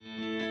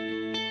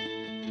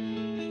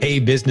Hey,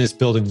 business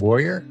building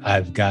warrior.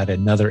 I've got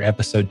another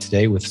episode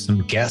today with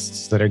some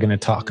guests that are going to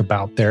talk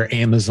about their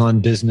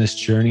Amazon business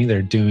journey.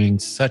 They're doing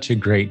such a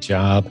great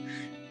job.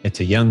 It's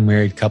a young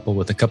married couple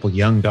with a couple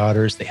young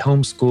daughters. They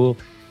homeschool.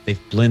 They've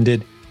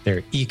blended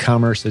their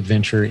e-commerce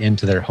adventure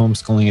into their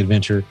homeschooling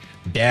adventure.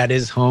 Dad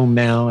is home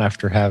now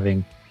after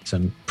having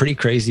some pretty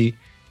crazy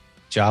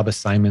job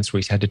assignments where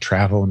he's had to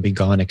travel and be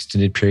gone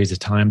extended periods of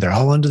time. They're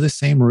all under the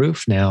same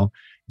roof now,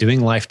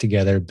 doing life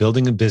together,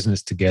 building a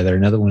business together.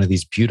 Another one of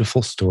these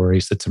beautiful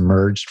stories that's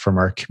emerged from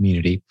our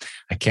community.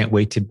 I can't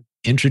wait to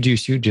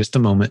introduce you just a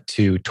moment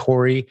to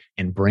Tori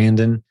and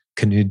Brandon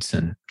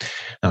Knudsen.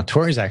 Now,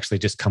 Tori's actually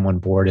just come on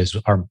board as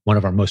one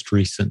of our most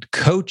recent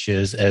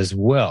coaches as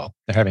well.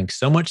 They're having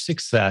so much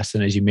success.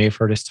 And as you may have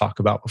heard us talk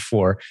about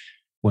before,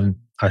 when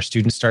our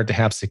students start to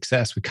have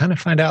success, we kind of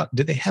find out,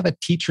 do they have a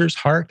teacher's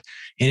heart?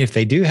 And if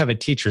they do have a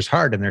teacher's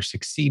heart and they're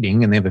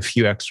succeeding and they have a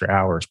few extra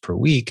hours per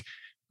week,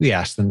 we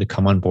ask them to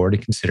come on board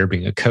and consider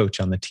being a coach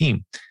on the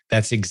team.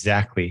 That's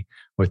exactly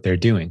what they're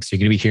doing. So you're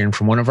going to be hearing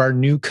from one of our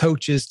new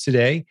coaches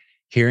today,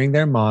 hearing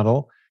their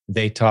model.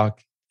 They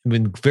talk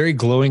in very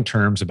glowing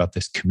terms about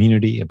this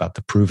community, about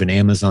the Proven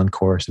Amazon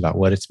course, about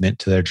what it's meant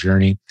to their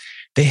journey.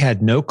 They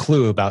had no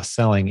clue about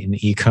selling in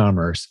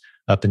e-commerce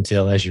up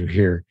until, as you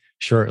hear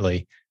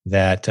shortly,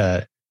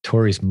 that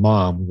Tori's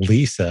mom,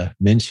 Lisa,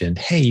 mentioned,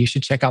 hey, you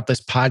should check out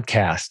this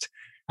podcast.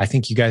 I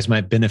think you guys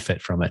might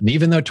benefit from it. And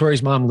even though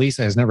Tori's mom,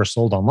 Lisa, has never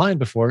sold online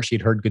before,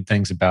 she'd heard good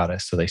things about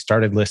us. So they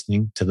started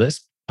listening to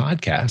this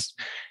podcast,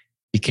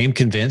 became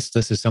convinced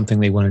this is something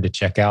they wanted to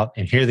check out.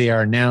 And here they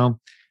are now,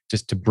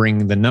 just to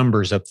bring the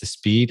numbers up to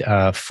speed,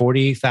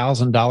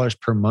 $40,000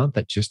 per month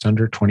at just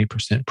under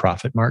 20%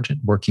 profit margin,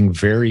 working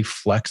very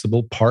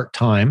flexible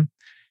part-time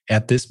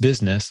at this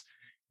business.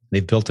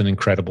 They've built an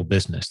incredible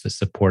business that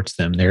supports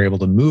them. They're able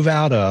to move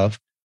out of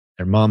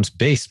their mom's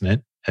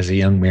basement as a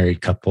young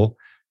married couple,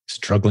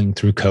 struggling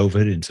through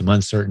COVID and some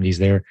uncertainties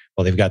there.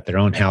 Well, they've got their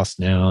own house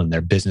now and their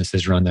business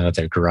is run out of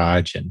their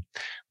garage. And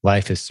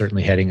life is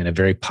certainly heading in a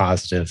very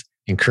positive,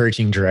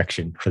 encouraging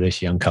direction for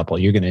this young couple.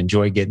 You're going to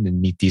enjoy getting to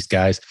meet these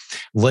guys.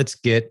 Let's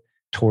get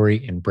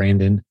Tori and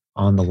Brandon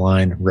on the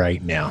line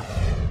right now.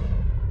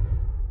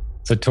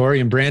 So Tori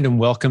and Brandon,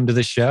 welcome to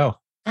the show.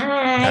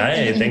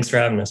 Hi, thanks for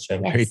having us,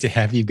 Jim. Yes. Great to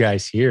have you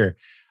guys here.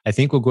 I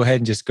think we'll go ahead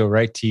and just go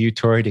right to you,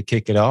 Tori, to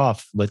kick it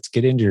off. Let's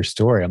get into your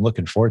story. I'm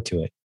looking forward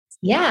to it.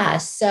 Yeah.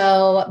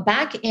 So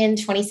back in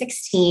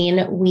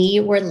 2016,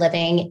 we were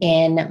living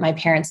in my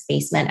parents'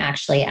 basement,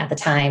 actually, at the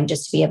time,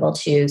 just to be able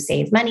to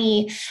save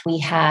money. We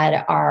had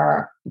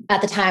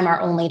at the time, our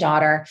only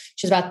daughter.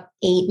 She was about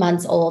 8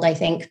 months old, I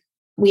think.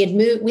 We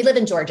live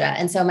in Georgia.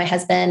 And so my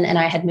husband and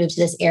I had moved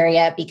to this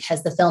area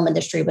because the film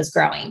industry was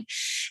growing.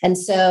 And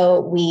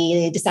so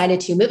we decided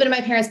to move into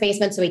my parents'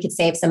 basement so we could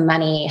save some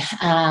money.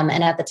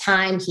 And at the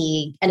time,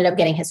 he ended up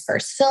getting his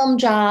first film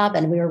job,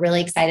 and we were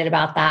really excited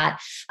about that.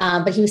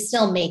 But he was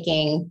still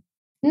making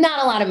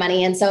not a lot of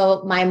money. And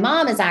so my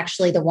mom is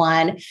actually the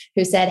one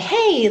who said,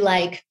 hey,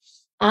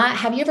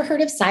 have you ever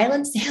heard of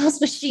Silent Sales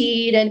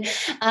Machine and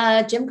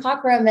Jim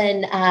Cockrum?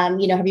 And,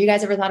 have you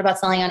guys ever thought about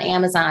selling on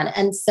Amazon?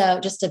 And so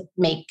just to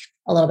make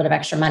a little bit of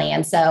extra money.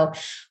 And so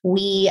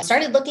we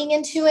started looking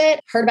into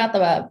it, heard about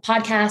the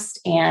podcast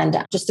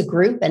and just the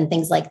group and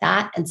things like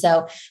that. And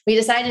so we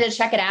decided to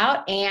check it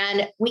out,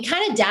 and we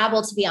kind of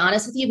dabbled, to be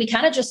honest with you. We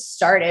kind of just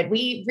started.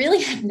 We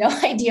really had no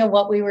idea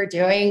what we were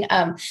doing.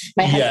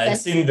 It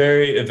seemed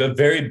a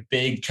very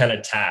big kind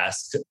of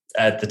task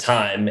at the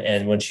time.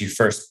 And when she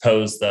first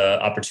posed the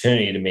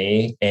opportunity to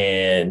me,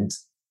 and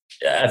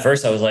at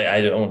first I was like,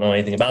 I don't know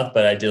anything about it,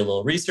 but I did a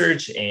little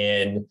research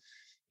and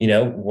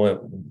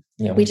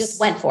we just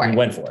went for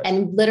it.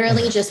 And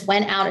literally just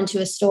went out into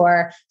a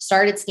store,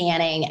 started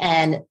scanning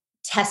and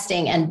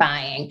testing and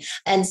buying.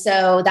 And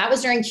so that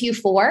was during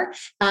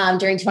Q4,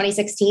 during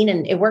 2016,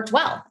 and it worked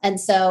well.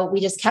 And so we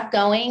just kept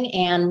going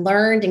and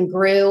learned and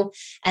grew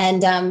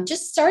and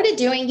just started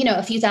doing,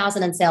 a few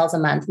thousand in sales a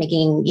month,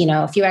 making,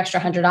 a few extra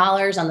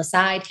 $100 on the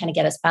side, kind of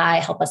get us by,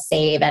 help us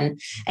save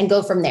and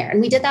go from there. And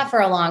we did that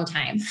for a long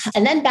time.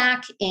 And then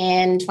back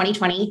in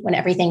 2020, when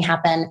everything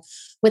happened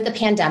with the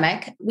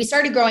pandemic, we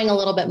started growing a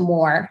little bit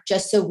more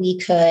just so we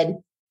could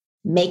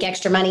make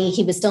extra money.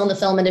 He was still in the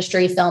film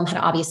industry. Film had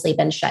obviously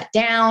been shut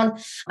down.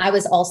 I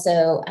was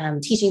also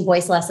teaching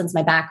voice lessons.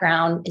 My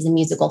background is in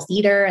musical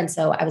theater. And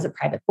so I was a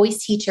private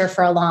voice teacher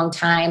for a long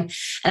time.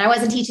 And I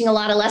wasn't teaching a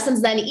lot of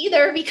lessons then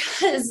either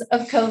because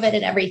of COVID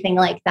and everything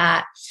like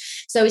that.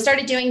 So we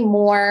started doing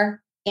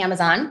more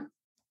Amazon.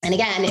 And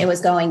again, it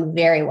was going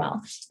very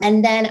well.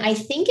 And then I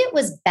think it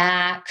was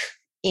back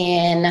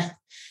in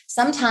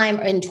sometime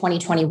in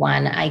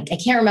 2021. I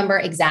can't remember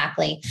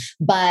exactly,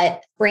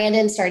 but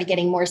Brandon started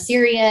getting more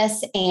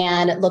serious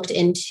and looked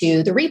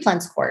into the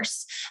Replens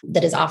course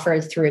that is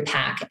offered through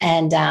PAC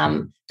and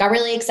got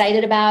really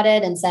excited about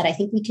it and said, I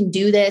think we can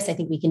do this. I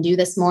think we can do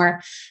this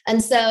more.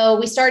 And so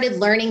we started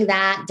learning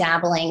that,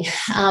 dabbling.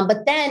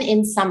 But then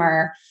in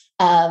summer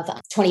of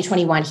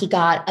 2021, he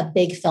got a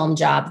big film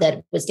job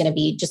that was going to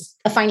be just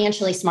a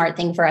financially smart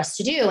thing for us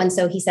to do. And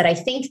so he said, I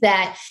think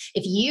that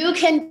if you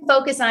can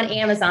focus on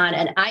Amazon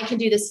and I can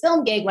do this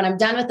film gig, when I'm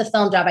done with the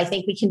film job, I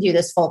think we can do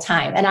this full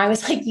time. And I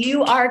was like,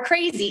 you are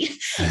crazy.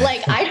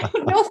 Like, I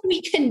don't know if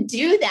we can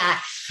do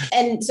that.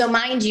 And so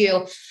mind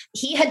you,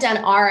 he had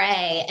done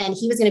RA and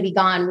he was going to be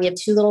gone. We have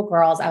 2 little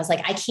girls. I was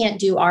like, I can't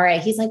do RA.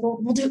 He's like, well,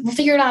 we'll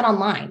figure it out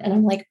online. And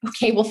I'm like,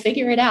 okay, we'll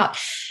figure it out.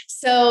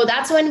 So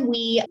that's when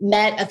we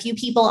met a few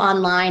people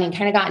online and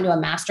kind of got into a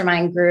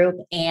mastermind group.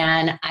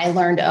 And I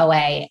learned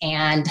OA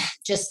and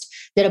just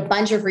did a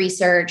bunch of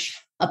research,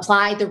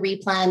 applied the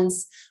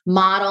Replens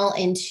model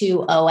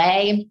into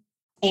OA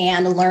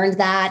and learned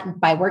that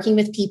by working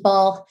with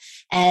people.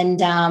 And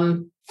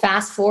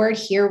fast forward,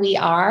 here we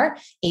are,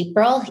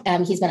 April.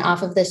 He's been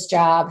off of this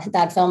job,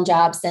 that film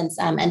job, since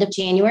end of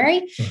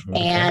January,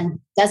 and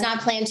does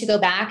not plan to go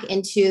back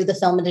into the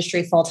film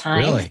industry full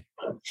time. Really?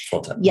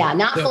 Full-time. Yeah,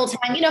 not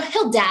full-time.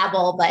 He'll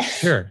dabble, but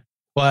sure.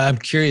 Well, I'm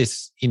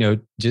curious,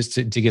 just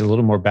to get a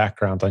little more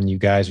background on you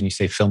guys when you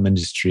say film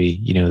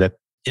industry, that's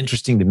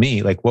interesting to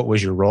me. Like, what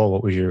was your role?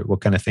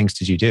 What kind of things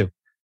did you do?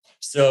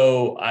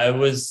 So I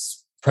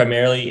was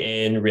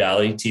primarily in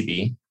reality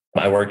TV.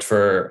 I worked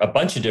for a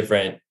bunch of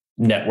different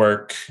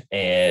network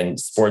and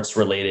sports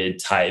related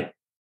type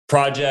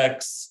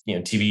projects,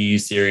 TV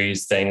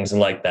series, things and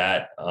like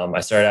that.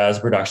 I started out as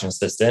a production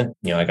assistant.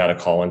 I got a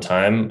call one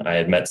time. I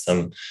had met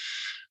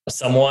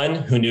someone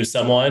who knew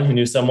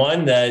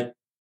someone that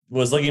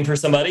was looking for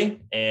somebody.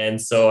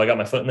 And so I got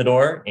my foot in the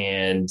door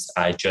and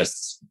I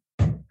just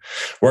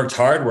worked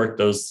hard, worked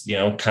those,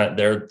 kind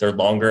of their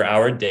longer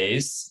hour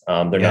days.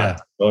 They're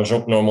not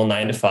normal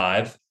 9 to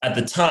 5. At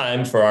the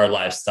time, for our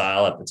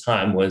lifestyle at the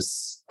time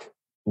was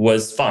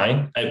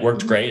fine. It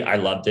worked great. I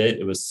loved it.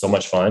 It was so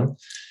much fun.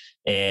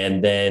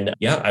 And then,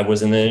 I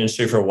was in the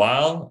industry for a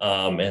while.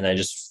 And I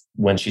just,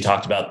 when she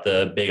talked about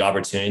the big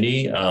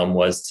opportunity,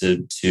 was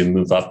to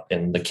move up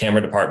in the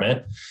camera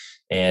department.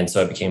 And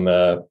so I became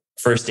a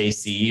first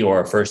AC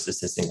or a first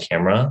assistant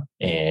camera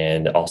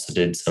and also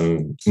did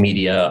some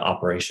media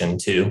operation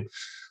too.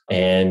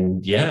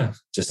 And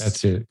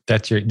just is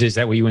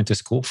that what you went to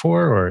school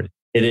for, or?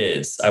 It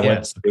is. I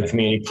went to a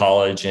community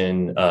college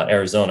in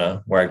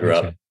Arizona where I grew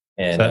up.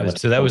 And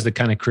so that was the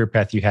kind of career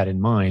path you had in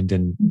mind.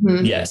 And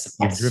yes,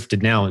 you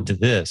drifted now into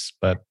this,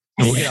 but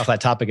we'll get off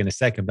that topic in a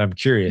second. But I'm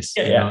curious,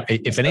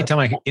 if anytime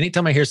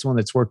I hear someone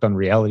that's worked on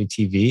reality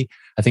TV,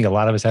 I think a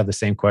lot of us have the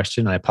same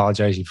question. I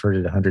apologize. You've heard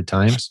it 100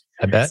 times.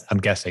 I bet. I'm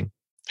guessing.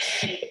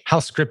 How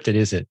scripted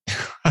is it?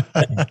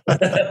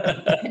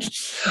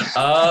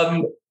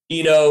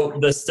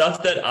 The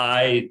stuff that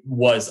I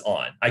was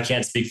on, I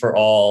can't speak for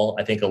all.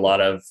 I think a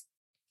lot of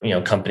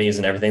companies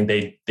and everything,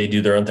 they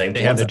do their own thing.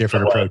 They have their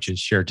different approaches.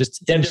 Sure.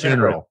 Just in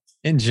general.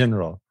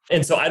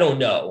 And so I don't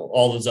know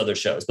all those other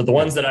shows, but the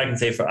ones that I can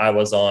say I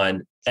was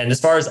on, and as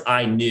far as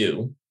I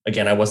knew,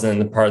 again, I wasn't in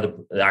the part of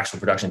the actual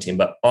production team,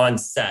 but on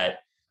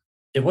set,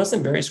 it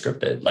wasn't very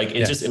scripted. Like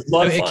it was a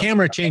lot of fun.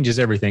 Camera changes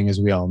everything, as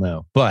we all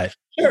know, but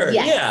sure.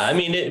 Yes. Yeah. I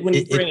mean, when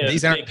you bring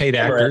these aren't paid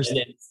actors.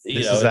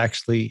 This is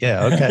actually,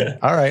 okay.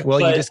 All right.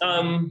 Well, you just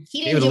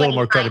gave it a little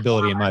more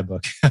credibility in my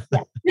book.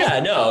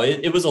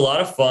 It was a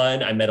lot of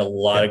fun. I met a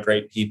lot of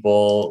great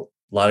people,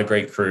 a lot of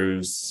great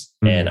crews.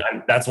 And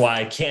that's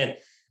why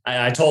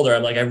I told her,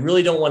 I'm like, I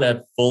really don't want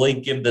to fully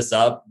give this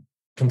up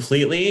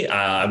completely.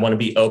 I want to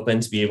be open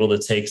to be able to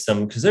take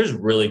some, because there's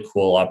really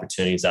cool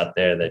opportunities out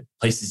there, that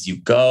places you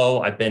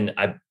go.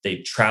 They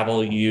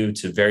travel you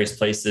to various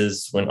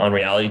places when on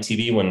reality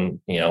TV,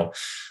 when,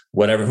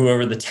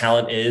 whoever the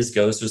talent is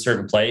goes to a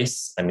certain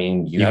place. I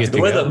mean, you have to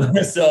go with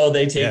them. So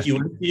they take you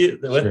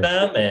with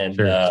them and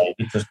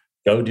you just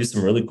go do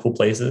some really cool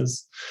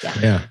places.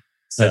 Yeah.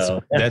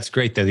 So that's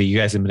great though, that you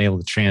guys have been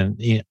able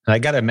to I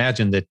got to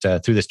imagine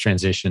that through this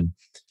transition,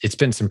 it's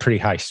been some pretty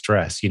high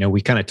stress.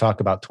 We kind of talk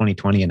about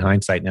 2020 in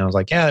hindsight now. I was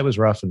like, it was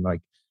rough. And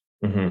like,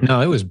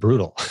 no, it was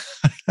brutal.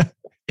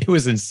 It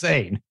was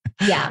insane.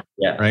 Yeah.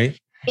 Right.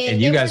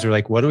 And you guys were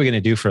like, what are we going to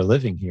do for a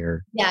living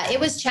here? Yeah, it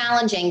was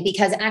challenging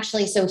because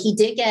actually, so he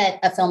did get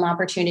a film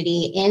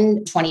opportunity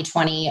in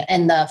 2020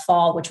 in the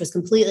fall, which was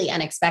completely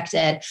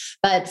unexpected.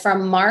 But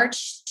from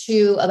March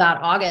to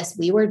about August,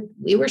 we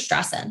were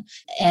stressing.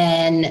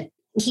 And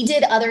he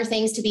did other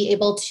things to be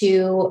able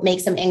to make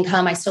some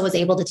income. I still was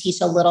able to teach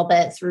a little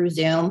bit through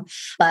Zoom,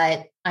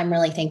 but I'm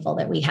really thankful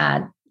that we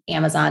had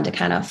Amazon to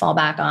kind of fall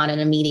back on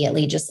and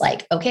immediately just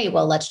like, okay,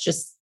 well, let's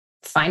just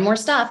find more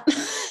stuff.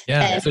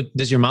 Yeah. So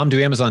does your mom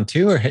do Amazon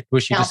too, or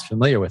was she just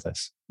familiar with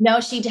us? No,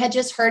 she had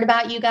just heard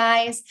about you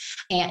guys.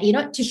 And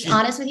to be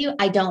honest with you,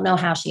 I don't know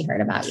how she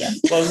heard about you.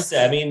 Well,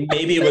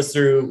 maybe it was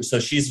through, so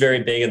she's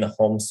very big in the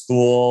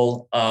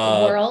homeschool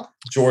world,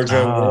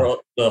 Georgia world,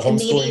 the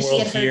homeschooling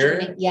world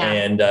here. Yeah.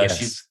 And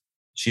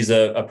she's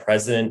a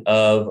president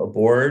of a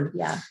board.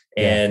 Yeah.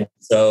 And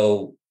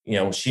so,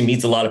 she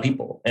meets a lot of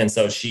people. And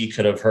so she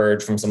could have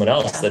heard from someone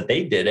else that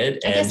they did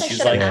it. And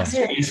she's like,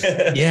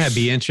 it'd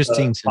be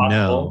interesting to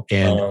know.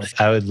 And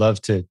I would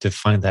love to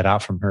find that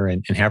out from her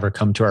and have her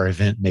come to our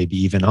event, maybe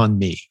even on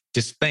me.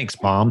 just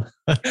thanks, Mom.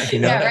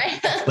 Yeah,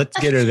 right. Let's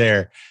get her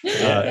there.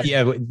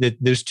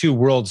 Those two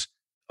worlds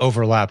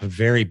overlap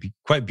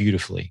quite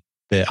beautifully.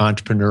 The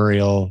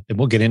entrepreneurial, and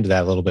we'll get into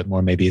that a little bit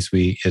more maybe as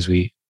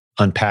we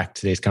unpack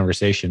today's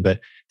conversation, but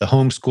the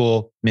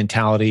homeschool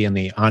mentality and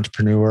the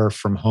entrepreneur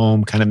from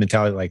home kind of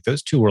mentality, like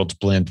those two worlds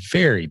blend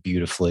very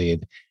beautifully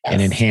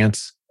and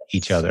enhance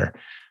each other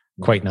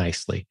quite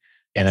nicely.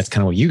 And that's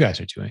kind of what you guys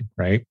are doing,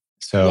 right?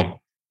 So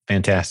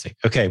fantastic.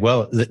 Okay,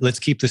 well, let's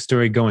keep the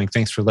story going.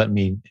 Thanks for letting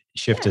me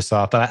shift us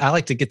off. But I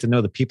like to get to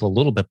know the people a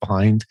little bit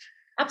behind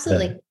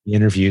absolutely the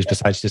interviews,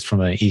 besides just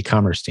from an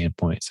e-commerce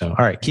standpoint. So,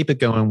 all right, keep it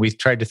going. We've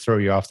tried to throw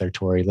you off there,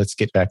 Tori. Let's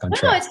get back on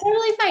track. No, it's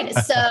totally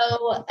fine.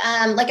 So,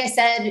 like I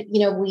said,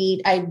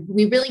 we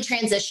really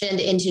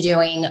transitioned into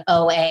doing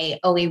OA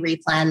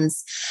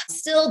replens.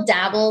 Still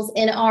dabbles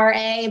in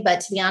RA, but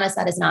to be honest,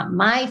 that is not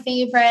my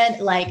favorite.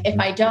 Like if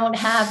I don't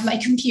have my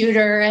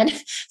computer and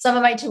some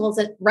of my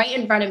tools right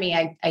in front of me,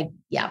 I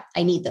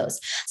need those.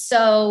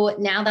 So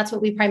now that's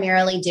what we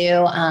primarily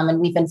do.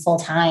 And we've been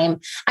full-time.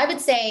 I would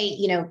say,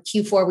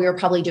 Q4, we were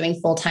probably doing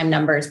full-time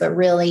numbers, but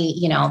really,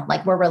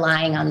 like we're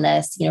relying on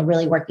this,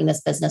 really working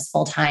this business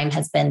full-time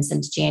has been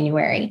since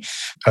January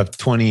of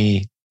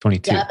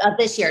 2022. Of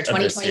this year,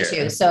 2022.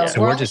 Year. So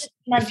we're just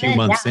a few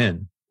months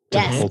in to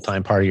the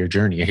full-time part of your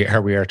journey.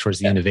 Here we are towards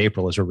the end of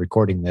April as we're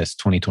recording this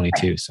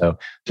 2022. Right. So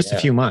just a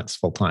few months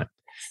full-time.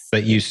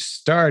 But you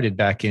started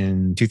back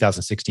in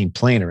 2016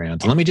 playing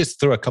around. And let me just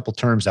throw a couple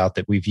terms out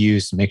that we've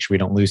used to make sure we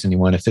don't lose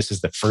anyone. If this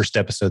is the first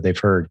episode they've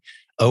heard,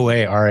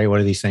 OA, RA, what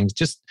are these things?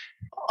 Just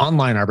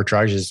online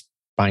arbitrage is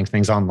buying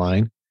things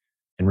online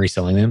and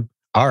reselling them.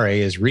 RA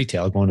is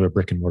retail, going to a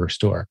brick and mortar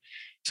store.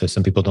 So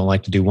some people don't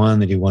like to do one,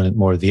 they do one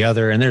more or the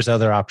other. And there's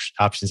other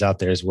options out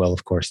there as well,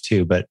 of course,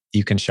 too. But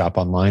you can shop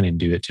online and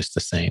do it just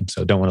the same.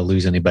 So don't want to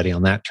lose anybody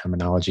on that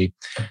terminology.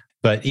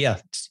 But yeah,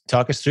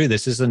 talk us through.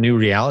 This is a new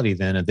reality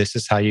then. And this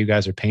is how you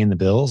guys are paying the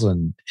bills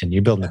and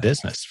you're building a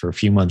business for a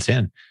few months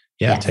in.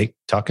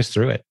 Talk us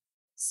through it.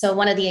 So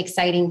one of the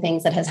exciting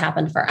things that has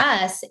happened for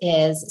us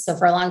is, so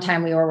for a long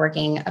time, we were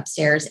working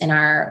upstairs in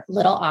our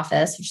little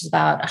office, which is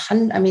about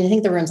 100. I mean, I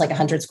think the room's like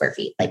 100 square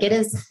feet. Like it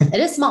is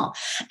small.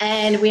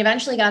 And we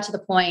eventually got to the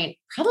point,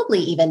 probably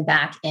even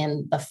back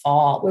in the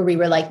fall, where we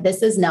were like,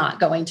 this is not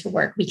going to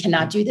work. We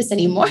cannot do this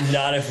anymore.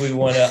 Not if we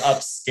want to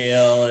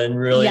upscale and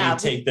really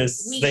take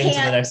this thing to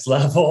the next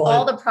level.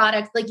 All the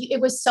products, it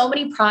was so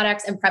many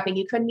products and prepping,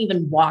 you couldn't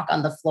even walk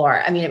on the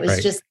floor. I mean, it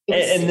was just...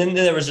 And then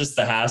there was just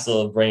the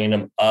hassle of bringing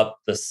them up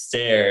the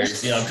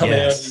stairs, coming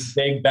in with these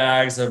big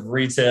bags of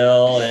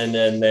retail. And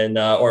then,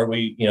 or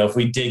we, if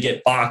we did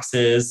get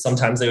boxes,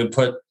 sometimes they would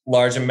put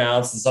large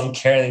amounts and some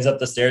carrying things up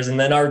the stairs. And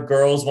then our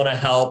girls want to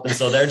help. And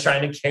so they're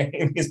trying to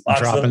carry these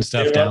boxes. Dropping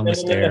stuff down the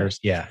stairs.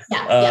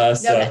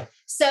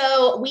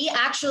 So we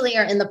actually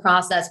are in the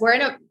process.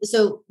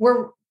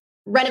 We're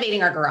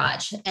renovating our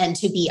garage and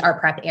to be our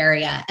prep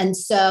area. And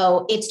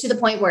so it's to the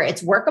point where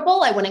it's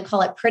workable. I wouldn't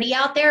call it pretty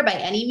out there by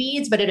any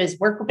means, but it is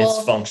workable.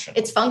 It's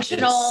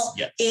functional.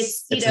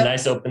 It's a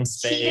nice open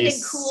space. Heated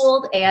and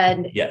cooled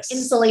and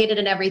insulated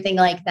and everything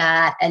like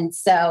that. And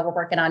so we're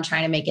working on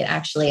trying to make it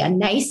actually a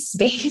nice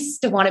space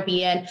to want to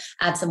be in,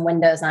 add some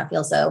windows, not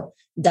feel so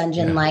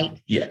dungeon-like.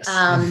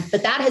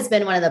 But that has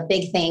been one of the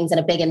big things and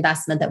a big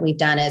investment that we've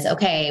done is,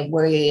 okay,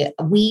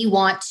 we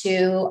want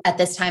to, at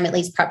this time, at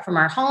least prep from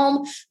our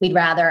home. We'd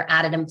rather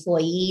add an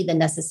employee than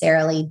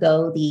necessarily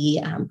go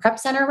the prep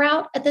center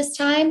route at this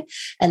time.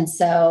 And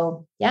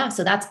so,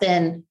 so that's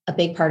been a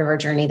big part of our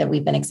journey that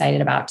we've been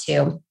excited about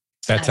too.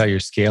 That's how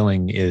you're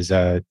scaling is,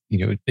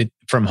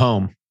 from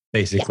home,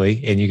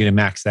 basically, and you're going to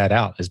max that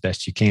out as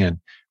best you can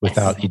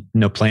without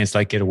no plans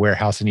to get a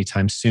warehouse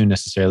anytime soon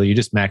necessarily. You're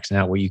just maxing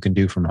out what you can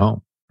do from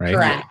home, right?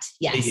 Correct.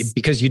 Yes.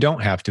 Because you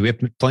don't have to. We have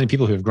plenty of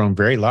people who have grown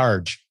very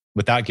large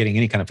without getting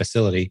any kind of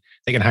facility.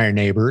 They can hire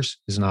neighbors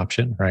is an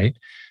option, right?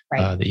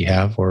 That you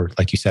have, or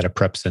like you said, a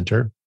prep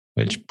center,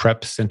 which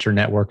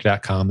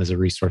prepcenternetwork.com is a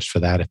resource for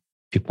that. If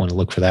people want to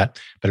look for that,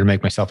 better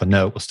make myself a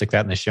note. We'll stick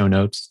that in the show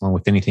notes along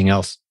with anything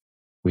else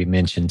we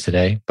mentioned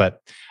today.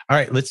 But all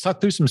right, let's talk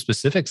through some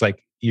specifics.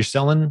 Like you're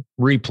selling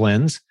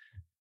replens.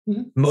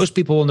 Mm-hmm. Most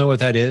people will know what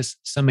that is.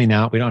 Some may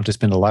not. We don't have to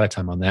spend a lot of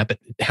time on that. But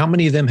how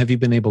many of them have you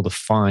been able to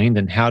find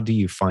and how do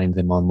you find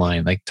them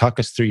online? Like talk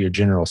us through your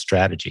general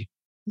strategy.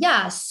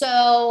 Yeah.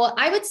 So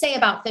I would say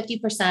about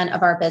 50%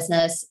 of our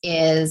business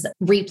is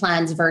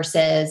replens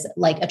versus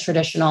like a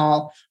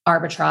traditional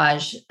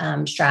arbitrage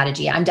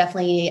strategy. I'm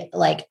definitely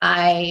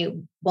I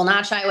will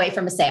not shy away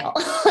from a sale.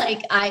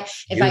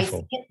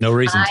 No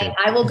reason to.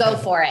 I will go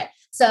for it.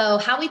 So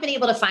how we've been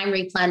able to find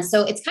replens.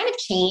 So it's kind of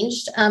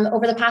changed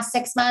over the past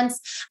 6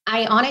 months.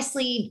 I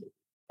honestly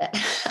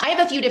I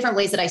have a few different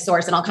ways that I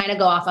source, and I'll kind of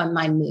go off on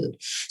my mood.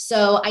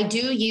 So I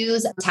do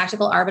use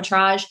tactical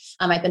arbitrage.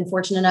 I've been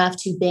fortunate enough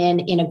to been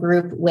in a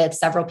group with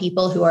several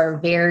people who are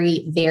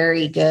very,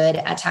 very good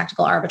at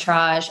tactical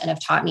arbitrage and have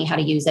taught me how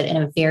to use it in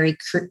a very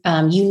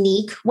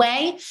unique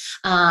way,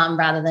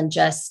 rather than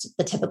just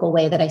the typical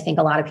way that I think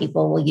a lot of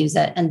people will use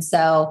it. And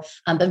so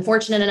I've been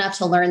fortunate enough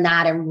to learn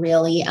that and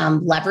really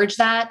leverage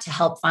that to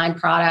help find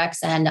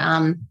products and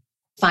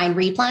find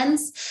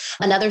replens.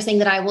 Another thing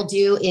that I will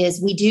do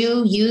is we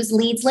do use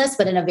leads lists,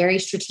 but in a very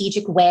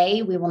strategic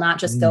way. We will not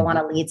just go on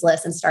a leads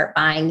list and start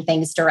buying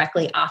things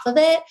directly off of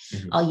it.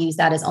 I'll use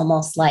that as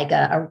almost like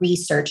a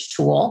research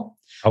tool.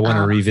 I want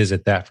to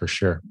revisit that for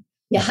sure.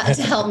 Yeah,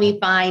 to help me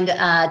find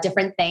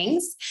different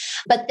things.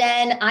 But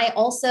then I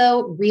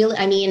also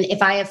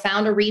if I have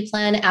found a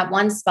replen at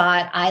one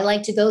spot, I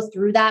like to go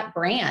through that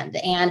brand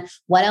and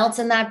what else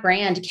in that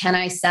brand can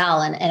I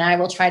sell? And I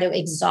will try to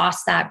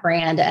exhaust that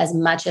brand as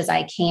much as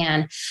I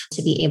can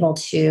to be able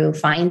to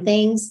find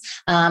things.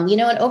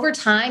 And over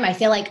time, I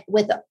feel like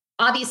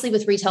obviously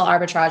with retail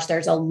arbitrage,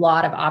 there's a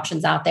lot of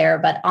options out there,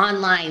 but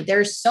online,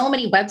 there's so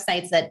many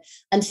websites that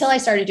until I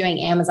started doing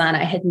Amazon,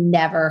 I had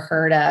never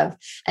heard of.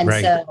 And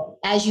so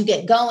as you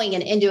get going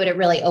and into it, it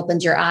really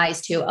opens your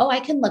eyes to, I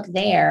can look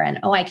there and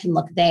I can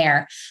look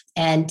there.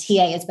 And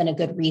TA has been a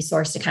good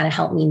resource to kind of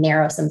help me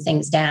narrow some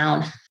things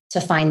down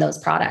to find those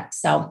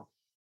products. So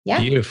yeah.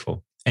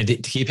 Beautiful. And to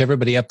keep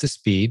everybody up to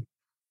speed,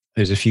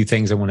 there's a few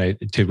things I want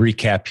to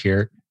recap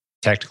here.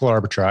 Tactical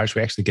arbitrage,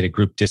 we actually get a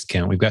group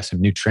discount. We've got some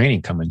new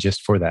training coming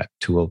just for that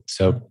tool.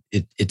 So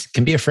it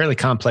can be a fairly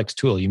complex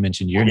tool. You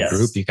mentioned you're in a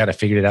group. You got to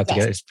figure it out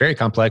together. It's very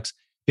complex.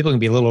 People can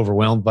be a little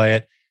overwhelmed by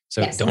it.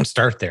 So don't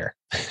start there.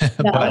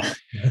 But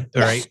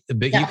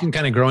you can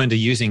kind of grow into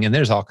using, and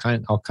there's all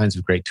kinds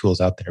of great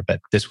tools out there.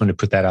 But this one, to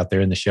put that out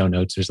there in the show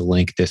notes, there's a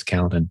link,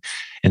 discount,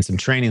 and some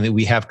training that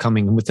we have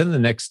coming within the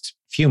next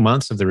few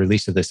months of the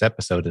release of this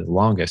episode at the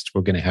longest.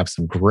 We're going to have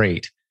some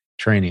great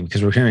training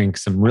because we're hearing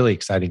some really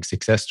exciting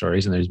success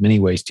stories, and there's many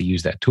ways to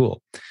use that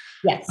tool.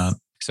 Yes.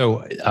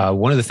 So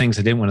one of the things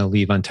I didn't want to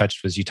leave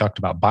untouched was you talked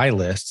about buy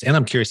lists, and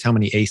I'm curious how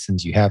many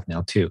ASINs you have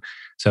now too.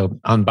 So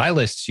on buy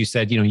lists, you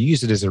said, you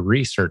use it as a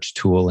research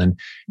tool.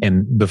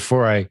 And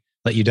before I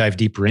let you dive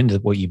deeper into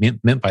what you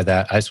meant by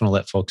that, I just want to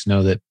let folks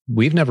know that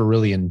we've never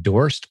really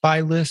endorsed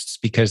buy lists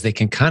because they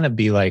can kind of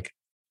be like,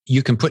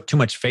 you can put too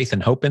much faith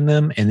and hope in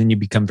them, and then you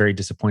become very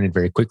disappointed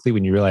very quickly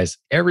when you realize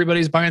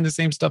everybody's buying the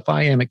same stuff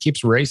I am. It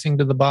keeps racing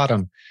to the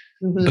bottom.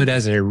 But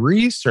as a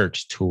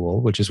research tool,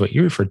 which is what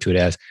you referred to it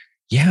as,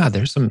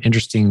 there's some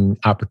interesting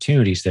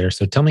opportunities there.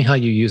 So tell me how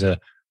you use a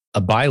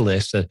buy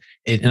list,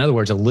 in other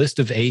words, a list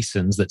of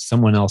ASINs that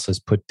someone else has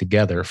put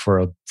together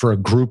for a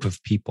group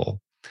of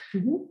people.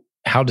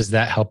 How does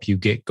that help you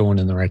get going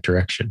in the right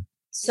direction?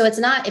 So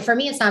for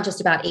me, it's not just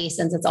about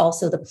ASINs, it's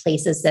also the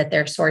places that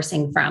they're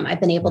sourcing from. I've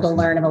been able to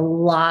learn of a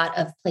lot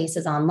of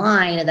places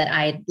online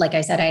that like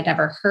I said, I'd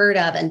never heard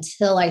of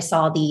until I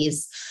saw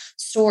these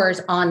stores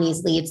on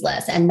these leads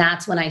lists. And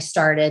that's when I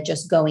started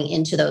just going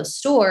into those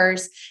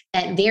stores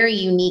at very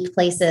unique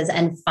places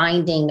and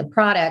finding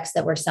products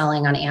that we're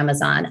selling on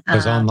Amazon.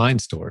 Those online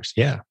stores.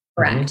 Yeah.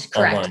 Correct.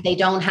 Online. They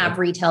don't have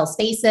retail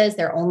spaces.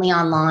 They're only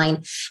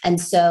online. And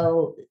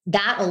so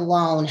that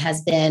alone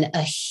has been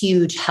a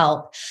huge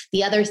help.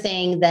 The other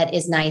thing that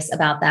is nice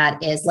about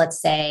that is, let's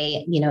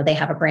say, they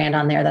have a brand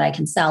on there that I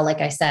can sell.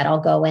 Like I said,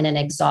 I'll go in and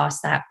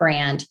exhaust that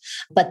brand.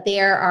 But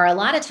there are a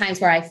lot of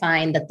times where I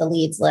find that the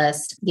leads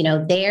list,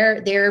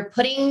 they're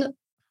putting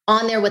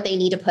on there what they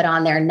need to put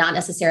on there, not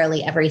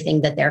necessarily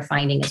everything that they're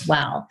finding as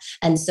well.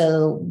 And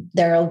so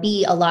there will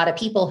be a lot of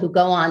people who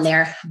go on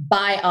there,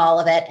 buy all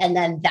of it, and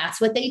then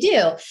that's what they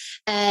do.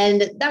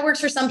 And that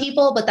works for some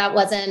people, but that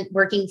wasn't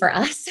working for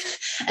us.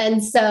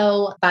 And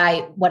so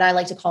by what I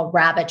like to call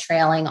rabbit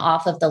trailing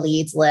off of the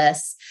leads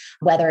list,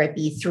 whether it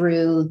be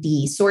through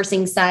the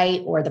sourcing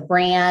site or the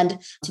brand,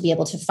 to be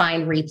able to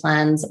find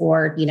replens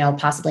or,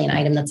 possibly an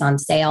item that's on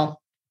sale.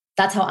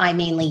 That's how I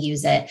mainly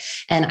use it.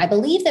 And I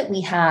believe that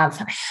we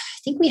have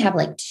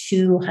like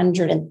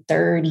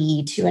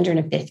 230,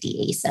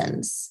 250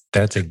 ASINs.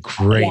 That's a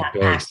great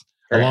base.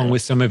 Along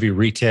with some of your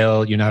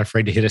retail, you're not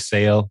afraid to hit a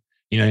sale.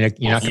 You're not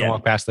going to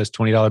walk past those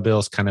 $20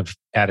 bills kind of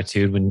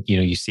attitude when,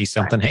 you see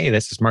something, hey,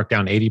 this is marked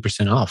down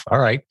 80% off. All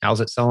right.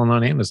 How's it selling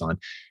on Amazon?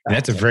 And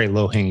that's a very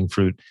low hanging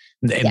fruit.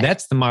 And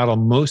that's the model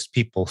most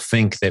people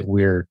think that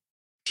we're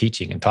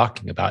teaching and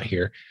talking about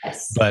here.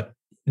 Yes. But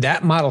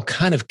that model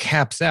kind of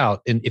caps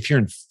out. And if you're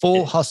in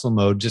full hustle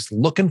mode, just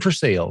looking for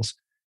sales,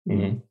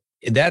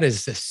 that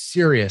is a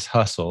serious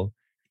hustle.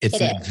 It's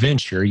an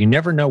adventure. You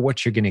never know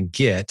what you're going to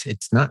get.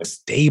 It's not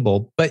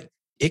stable, but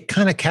it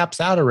kind of caps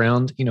out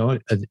around, an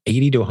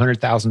 $80,000 to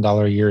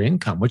 $100,000 a year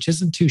income, which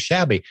isn't too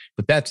shabby,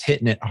 but that's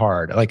hitting it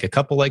hard. Like a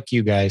couple like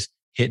you guys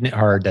hitting it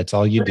hard. That's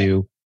all you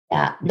do.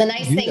 Yeah. The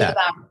nice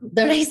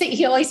thing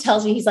he always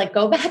tells me, he's like,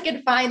 go back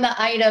and find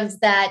the items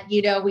that,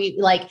 we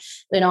like,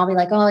 and I'll be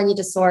like, I need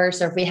to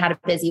source, or if we had a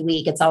busy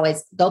week, it's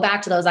always go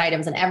back to those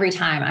items. And every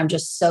time I'm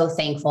just so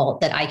thankful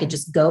that I could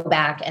just go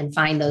back and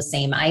find those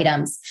same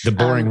items. The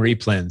boring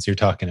replens you're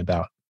talking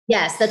about.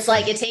 Yes, that's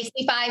like, it takes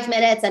me 5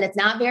 minutes and it's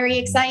not very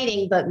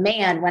exciting, but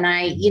man, when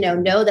I,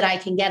 know that I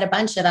can get a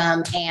bunch of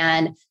them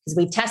and because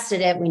we've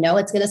tested it, we know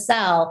it's going to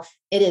sell,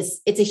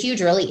 it's a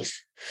huge relief.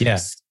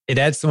 Yes. It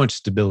adds so much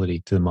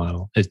stability to the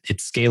model.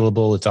 It's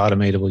scalable, it's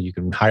automatable. You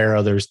can hire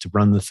others to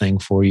run the thing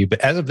for you.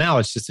 But as of now,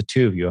 it's just the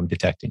two of you I'm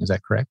detecting. Is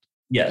that correct?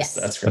 Yes,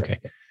 that's correct. Okay.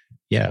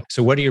 Yeah.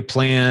 So what are your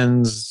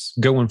plans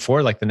going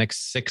forward, like the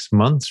next 6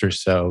 months or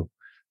so?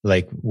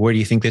 Like, where do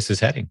you think this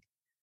is heading?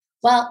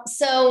 Well,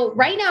 so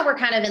right now we're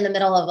kind of in the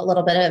middle of a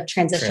little bit of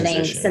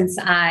transitioning since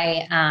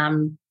I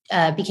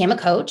became a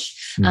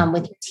coach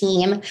with your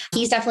team.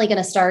 He's definitely going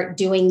to start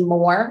doing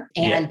more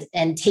and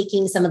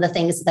taking some of the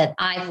things that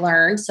I've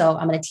learned. So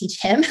I'm going to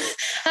teach him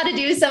how to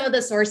do some of the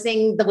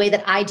sourcing the way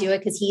that I do it,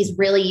 because he's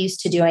really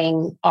used to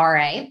doing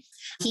RA.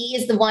 He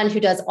is the one who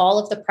does all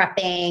of the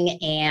prepping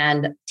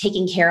and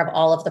taking care of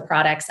all of the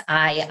products.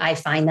 I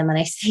find them and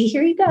I say,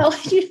 here you go.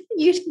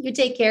 You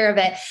take care of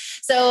it.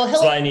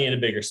 So I need a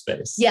bigger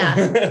space.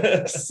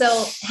 Yeah.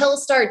 So he'll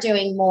start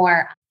doing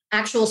more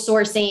actual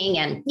sourcing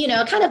and,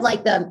 kind of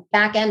like the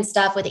back end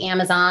stuff with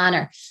Amazon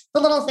or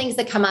the little things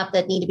that come up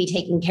that need to be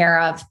taken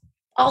care of.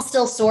 I'll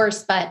still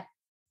source, but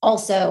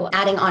also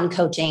adding on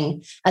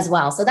coaching as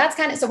well. So that's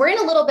so we're in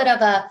a little bit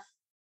of a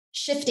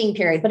shifting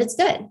period, but it's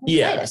good.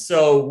 Yeah.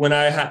 So when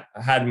I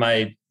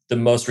had the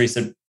most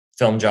recent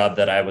film job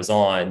that I was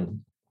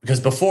on,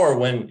 because before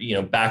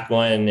back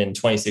when in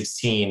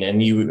 2016,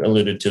 and you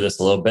alluded to this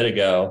a little bit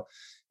ago,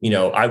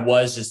 I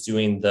was just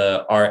doing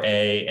the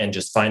RA and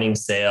just finding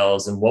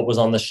sales and what was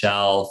on the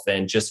shelf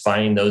and just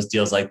finding those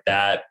deals like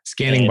that.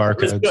 Scanning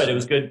barcodes. It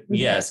was good.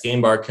 Yeah.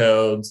 Scanning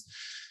barcodes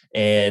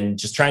and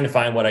just trying to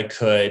find what I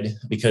could,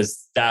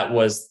 because that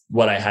was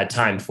what I had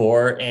time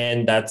for.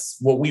 And that's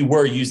what we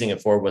were using it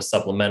for, was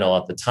supplemental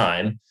at the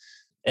time.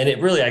 And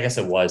it really, I guess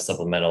it was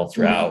supplemental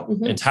throughout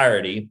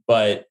entirety.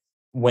 But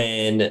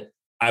when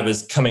I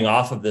was coming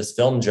off of this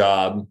film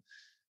job,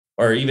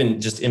 or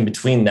even just in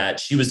between that,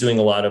 she was doing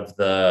a lot of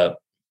the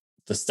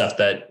stuff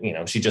that,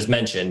 she just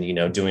mentioned,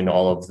 doing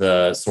all of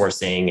the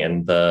sourcing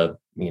and the,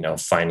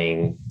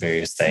 finding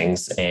various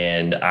things.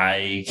 And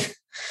I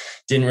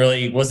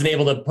wasn't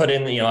able to put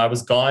in, I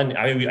was gone.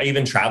 I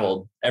even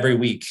traveled every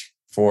week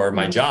for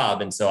my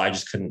job. And so I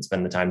just couldn't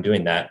spend the time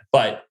doing that.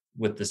 But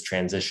with this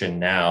transition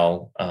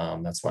now,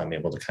 that's why I'm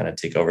able to kind of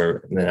take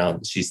over. And now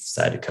she's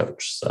decided to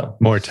coach. So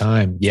more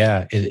time.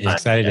 Yeah.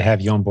 Excited to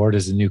have you on board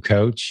as a new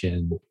coach.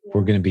 And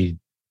we're going to be,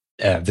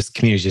 this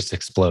community is just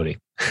exploding.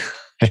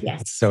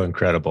 Yes. It's so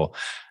incredible.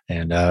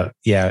 And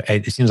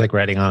it seems like we're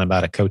adding on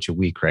about a coach a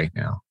week right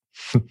now.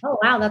 Oh,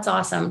 wow. That's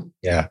awesome.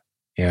 Yeah.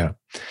 Yeah.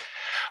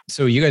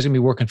 So you guys are going to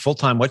be working full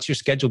time. What's your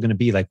schedule going to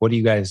be like? What are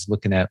you guys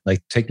looking at?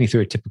 Like, take me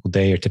through a typical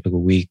day or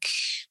typical week.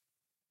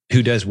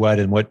 Who does what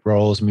and what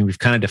roles? I mean, we've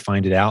kind of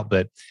defined it out,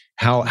 but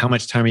how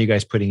much time are you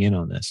guys putting in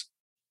on this?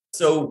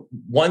 So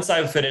once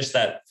I finished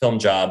that film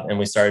job and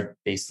we started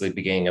basically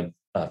beginning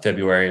of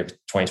February of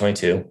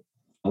 2022,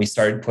 we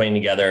started putting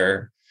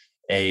together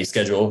a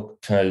schedule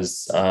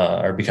because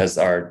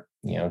our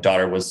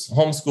daughter was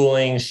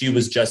homeschooling. She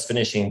was just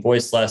finishing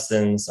voice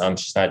lessons.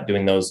 She's not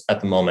doing those at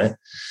the moment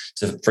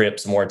to free up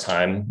some more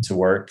time to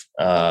work.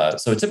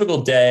 So a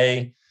typical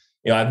day,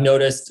 I've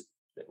noticed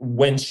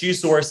when she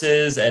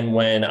sources and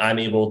when I'm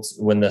able to,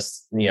 when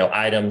this,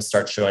 items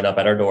start showing up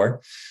at our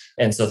door.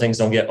 And so things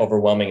don't get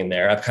overwhelming in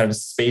there. I've kind of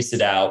spaced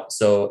it out.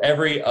 So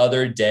every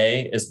other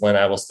day is when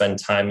I will spend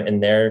time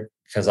in there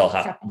because I'll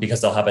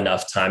have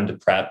enough time to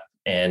prep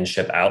and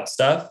ship out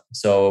stuff.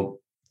 So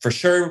for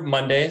sure,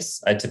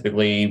 Mondays, I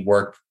typically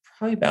work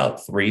probably about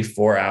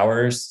 3-4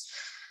 hours,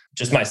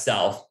 just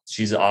myself.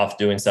 She's off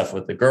doing stuff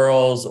with the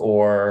girls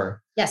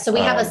or... Yeah, so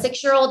we have a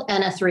 6-year-old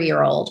and a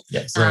 3-year-old.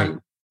 Yes. Right.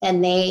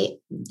 And they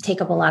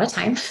take up a lot of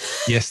time.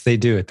 Yes, they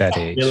do at that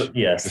age.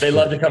 They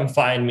love to come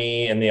find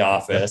me in the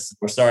office.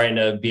 We're starting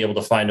to be able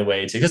to find a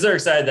way to, because they're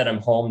excited that I'm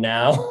home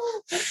now.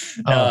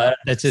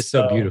 That's just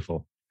so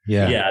beautiful.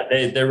 Yeah.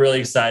 Yeah. They're really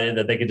excited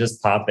that they could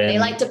just pop in. They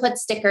like to put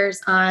stickers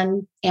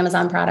on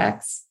Amazon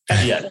products.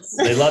 Yes.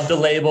 They love to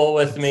label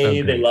with me.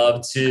 So they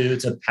love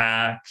to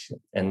pack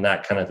and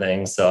that kind of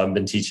thing. So I've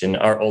been teaching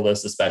our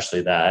oldest,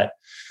 especially that.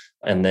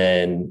 And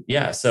then,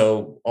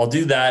 so I'll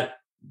do that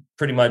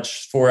pretty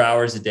much 4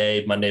 hours a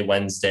day, Monday,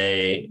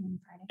 Wednesday,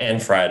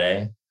 and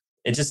Friday.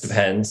 It just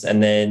depends.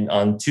 And then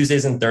on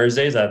Tuesdays and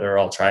Thursdays, either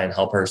I'll try and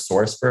help her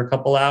source for a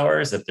couple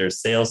hours if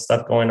there's sales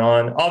stuff going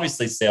on.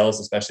 Obviously sales,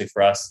 especially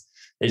for us,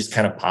 they just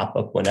kind of pop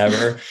up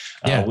whenever.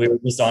 We were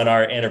just on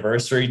our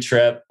anniversary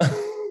trip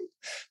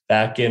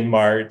back in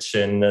March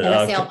and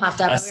a sale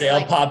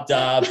popped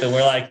up. And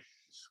we're like,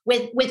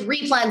 with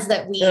replens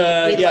that we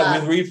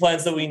with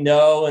replens that we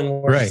know.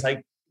 And we're just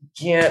like,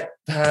 can't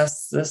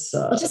pass this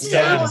up. Just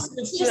an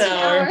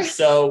hour.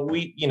 So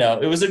we,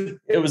 it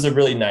was a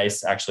really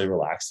nice, actually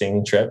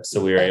relaxing trip.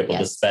 So we were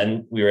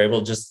able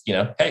to just,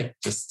 hey,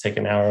 just take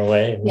an hour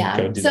away and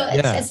go do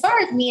that. As far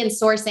as me and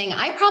sourcing,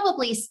 I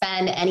probably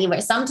spend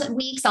anywhere. Some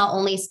weeks I'll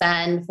only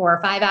spend 4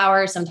 or 5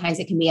 hours. Sometimes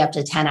it can be up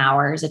to 10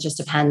 hours. It just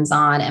depends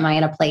on, am I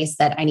in a place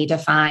that I need to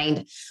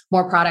find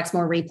more products,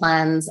 more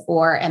replens,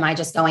 or am I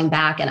just going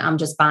back and I'm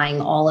just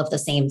buying all of the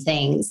same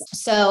things?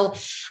 So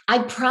I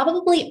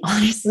probably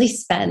honestly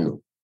spend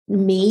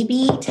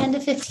maybe 10 to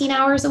 15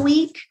 hours a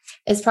week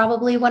is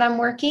probably what I'm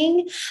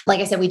working. Like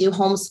I said, we do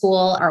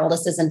homeschool. Our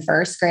oldest is in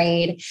first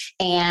grade,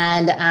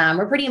 and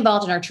we're pretty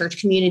involved in our church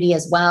community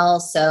as well.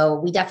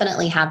 So we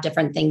definitely have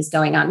different things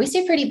going on. We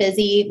stay pretty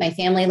busy. My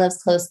family lives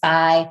close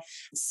by.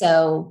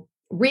 So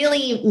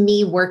really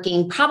me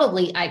working,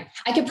 probably, I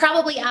could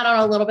probably add on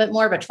a little bit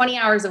more, but 20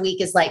 hours a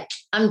week is like,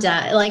 I'm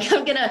done. Like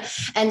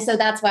and so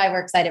that's why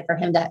we're excited for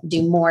him to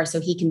do more so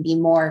he can be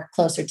more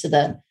closer to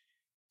the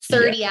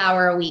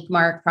 30-hour a week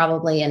mark,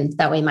 probably. And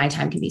that way my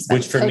time can be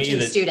spent coaching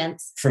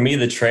students. For me,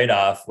 the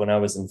trade-off when I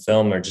was in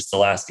film, or just the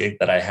last gig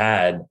that I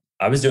had,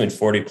 I was doing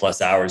 40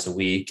 plus hours a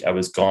week. I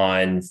was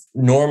gone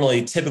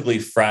typically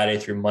Friday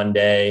through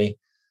Monday.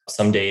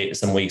 Some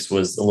weeks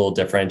was a little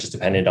different, just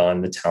depended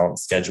on the talent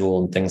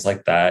schedule and things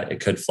like that.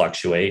 It could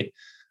fluctuate.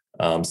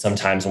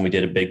 Sometimes when we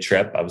did a big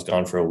trip, I was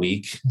gone for a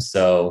week.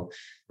 So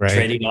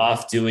trading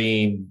off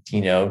doing,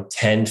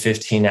 10,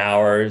 15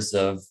 hours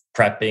of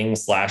prepping /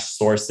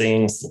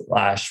 sourcing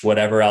 /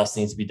 whatever else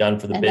needs to be done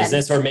for the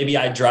business. Or maybe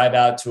I drive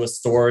out to a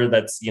store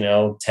that's,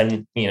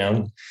 10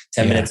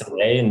 minutes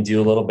away and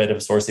do a little bit of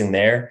sourcing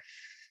there.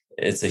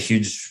 It's a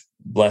huge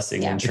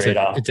blessing and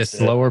trade-off. It's a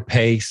slower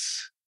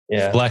pace,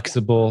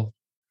 flexible,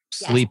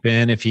 sleep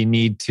in if you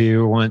need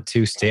to, want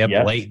to stay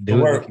up late,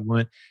 do it if you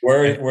want.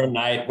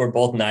 We're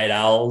both night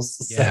owls.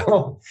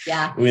 So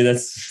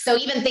so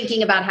even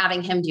thinking about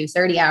having him do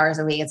 30 hours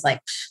a week, it's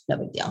like, no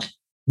big deal.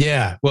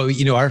 Yeah. Well,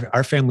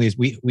 our family is,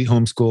 we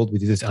homeschooled. We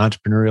did this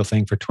entrepreneurial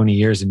thing for 20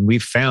 years. And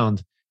we've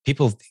found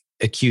people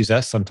accuse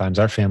us sometimes,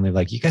 our family,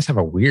 like, you guys have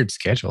a weird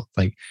schedule.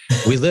 Like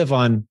we live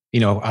on,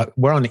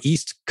 we're on the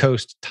East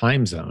Coast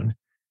time zone.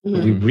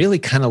 Mm-hmm. We really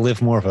kind of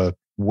live more of a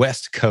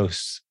West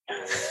Coast,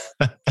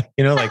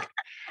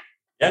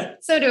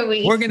 So do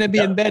we. We're going to be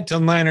in bed till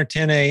 9 or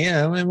 10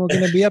 a.m. and we're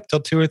going to be up till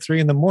 2 or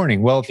 3 in the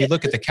morning. Well, if you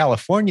look at the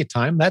California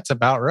time, that's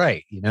about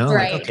right.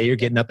 Right. Like, okay, you're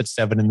getting up at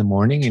 7 in the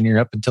morning and you're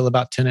up until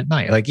about 10 at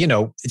night. Like,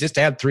 just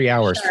add 3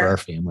 hours for our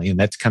family. And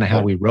that's kind of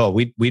how we roll.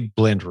 We'd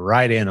blend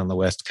right in on the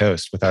West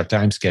Coast with our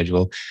time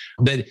schedule.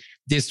 But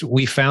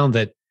we found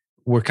that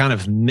we're kind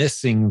of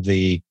missing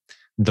the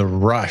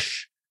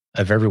rush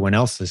of everyone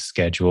else's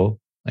schedule.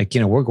 Like,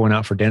 we're going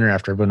out for dinner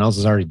after everyone else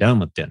is already done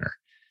with dinner.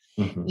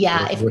 Mm-hmm.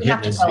 Yeah. If we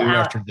have to go out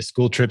after the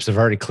school trips have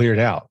already cleared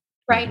out.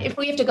 Right. If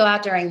we have to go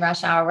out during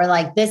rush hour, we're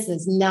like, this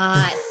is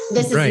not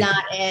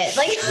it.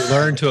 Like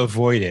learn to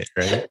avoid it.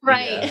 Right.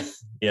 Right.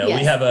 Yeah.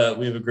 We have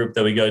a group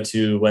that we go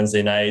to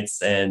Wednesday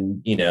nights,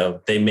 and,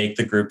 they make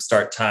the group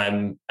start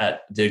time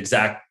at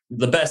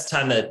the best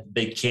time that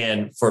they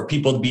can for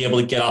people to be able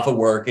to get off of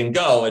work and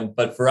go.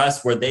 But for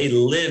us, where they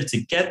live to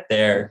get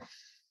there,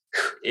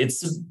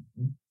 it's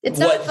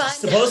what's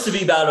supposed to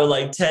be about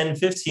a 10,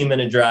 15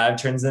 minute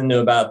drive turns into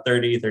about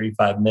 30,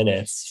 35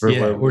 minutes.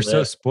 We're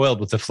so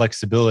spoiled with the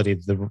flexibility,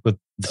 with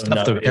the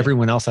stuff that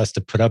everyone else has to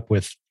put up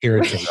with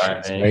irritations,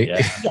 right?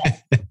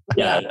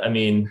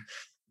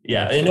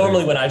 And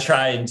normally when I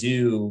try and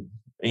do,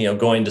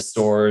 going to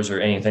stores or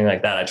anything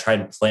like that, I try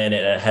to plan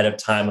it ahead of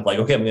time of like,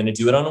 okay, I'm going to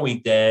do it on a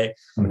weekday.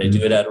 I'm going to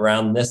do it at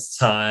around this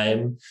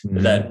time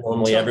that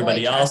normally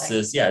everybody else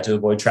is, to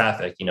avoid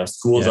traffic.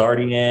 School's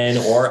already in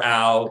or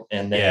out,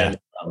 and then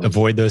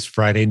avoid those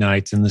Friday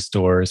nights in the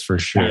stores for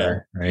sure. Yeah.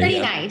 Right? Pretty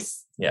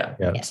nice. Yeah.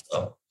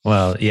 So.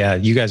 Well,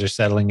 you guys are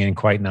settling in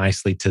quite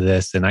nicely to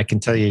this. And I can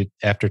tell you,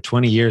 after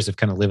 20 years of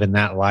kind of living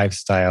that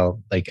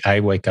lifestyle, like I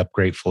wake up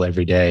grateful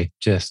every day,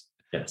 just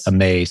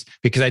amazed,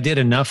 because I did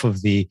enough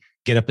of the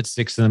get up at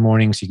 6 in the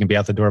morning so you can be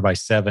out the door by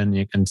 7.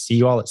 You can see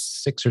you all at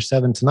 6 or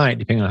 7 tonight,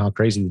 depending on how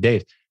crazy the day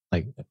is.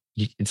 Like,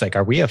 it's like,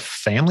 are we a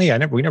family?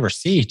 We never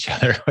see each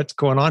other. What's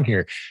going on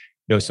here?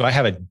 So I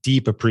have a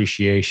deep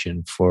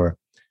appreciation for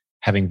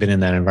having been in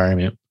that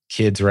environment.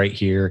 Kids right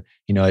here,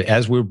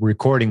 as we're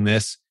recording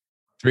this,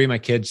 3 of my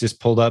kids just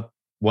pulled up.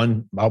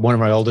 One of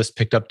my oldest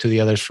picked up 2 of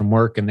the others from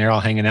work, and they're all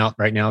hanging out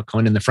right now,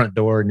 coming in the front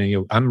door.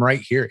 And I'm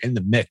right here in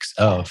the mix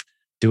of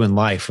doing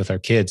life with our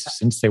kids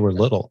since they were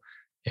little.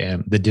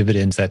 And the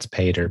dividends that's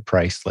paid are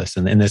priceless.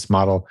 And in this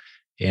model,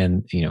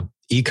 and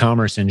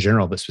e-commerce in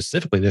general, but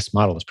specifically this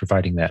model is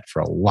providing that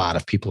for a lot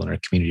of people in our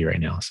community right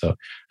now. So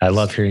I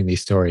love hearing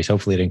these stories.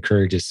 Hopefully it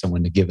encourages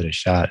someone to give it a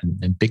shot.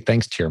 And big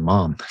thanks to your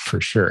mom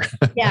for sure.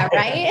 Yeah,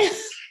 right?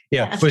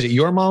 Yeah. Was it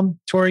your mom,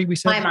 Tori, we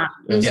said? My mom.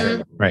 Mm-hmm.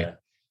 Yeah, right.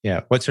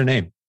 Yeah. What's her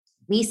name?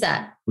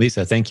 Lisa.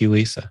 Lisa. Thank you,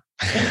 Lisa.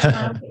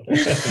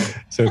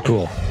 So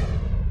cool.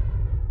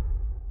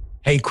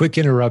 Hey, quick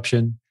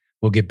interruption.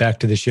 We'll get back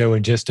to the show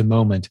in just a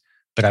moment.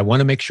 But I want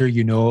to make sure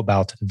you know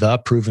about the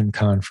Proven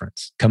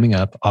Conference coming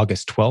up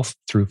August 12th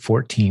through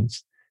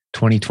 14th,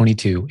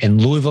 2022 in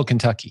Louisville,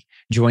 Kentucky.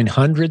 Join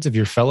hundreds of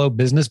your fellow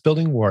business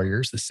building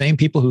warriors, the same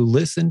people who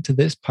listen to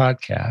this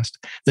podcast,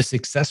 the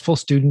successful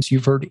students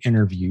you've heard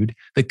interviewed,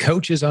 the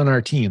coaches on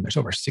our team. There's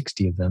over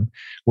 60 of them.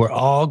 We're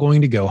all going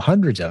to go,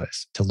 hundreds of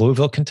us, to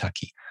Louisville,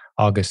 Kentucky,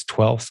 August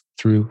 12th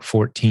through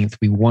 14th.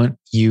 We want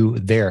you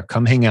there.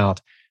 Come hang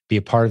out, be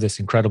a part of this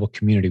incredible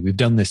community. We've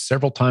done this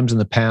several times in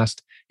the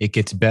past. It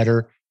gets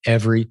better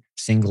every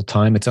single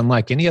time. It's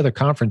unlike any other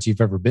conference you've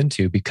ever been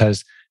to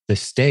because the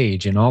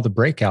stage and all the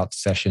breakout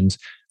sessions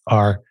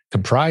are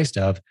comprised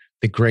of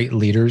the great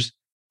leaders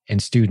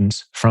and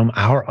students from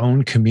our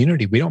own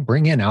community. We don't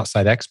bring in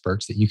outside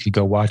experts that you could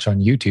go watch on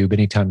YouTube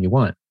anytime you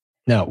want.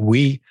 No,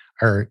 we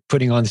are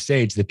putting on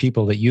stage the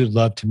people that you'd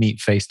love to meet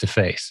face to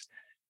face.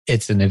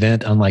 It's an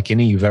event unlike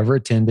any you've ever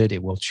attended.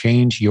 It will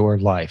change your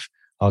life.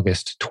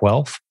 August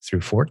 12th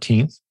through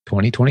 14th,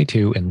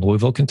 2022 in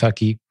Louisville,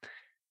 Kentucky.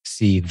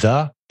 See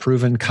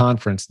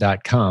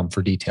theprovenconference.com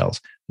for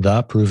details.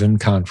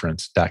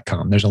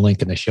 theprovenconference.com. There's a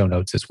link in the show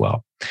notes as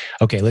well.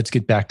 Okay, let's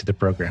get back to the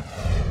program.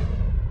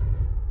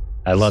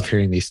 I love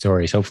hearing these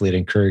stories. Hopefully it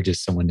encourages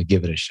someone to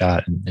give it a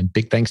shot. And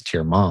big thanks to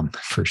your mom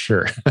for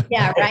sure.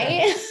 Yeah,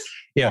 right?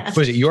 Yeah.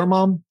 Was it your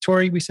mom,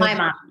 Tori, we said? My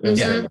mom. Mm-hmm.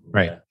 Yeah,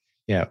 right.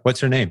 Yeah.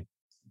 What's her name?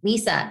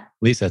 Lisa.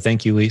 Lisa.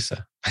 Thank you,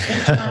 Lisa.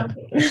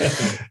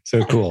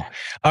 So cool.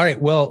 All right.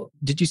 Well,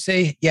 did you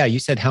say, you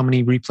said how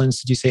many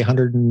replens did you say?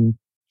 150?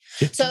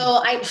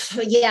 So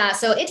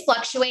it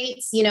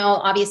fluctuates,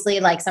 obviously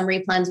like some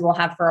replens we'll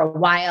have for a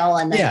while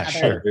and then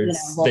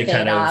we'll pay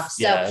it off.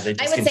 So I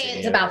would say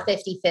it's about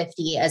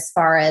 50-50 as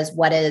far as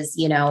what is,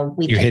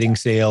 you're hitting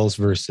sales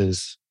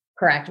versus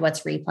correct.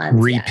 What's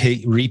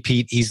replens?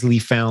 Repeat easily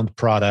found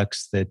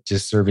products that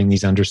just serving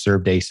these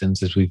underserved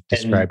ASINs as we've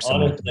described.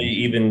 And honestly,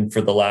 even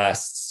for the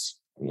last,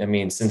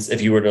 since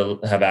if you were to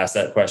have asked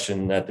that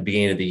question at the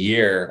beginning of the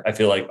year, I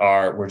feel like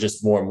we're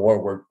just more and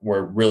more,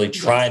 we're really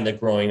trying the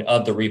growing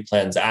of the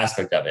replens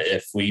aspect of it.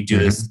 If we do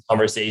this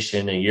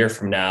conversation a year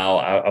from now,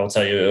 I will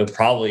tell you, it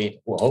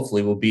hopefully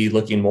we'll be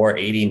looking more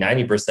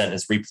 80-90%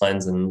 as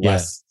replens and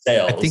less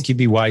sales. I think you'd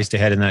be wise to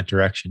head in that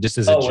direction, just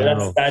as a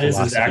general. That is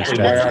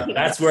exactly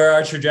where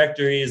our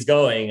trajectory is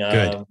going.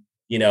 Good.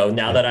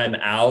 Now that I'm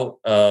out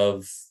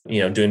of,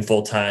 doing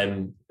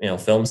full-time,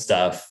 film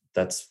stuff,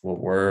 that's what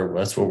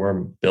we're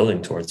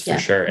building towards for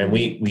sure. And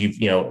we've,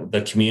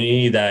 the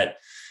community that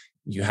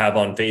you have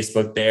on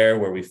Facebook there,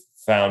 where we've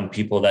found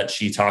people that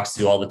she talks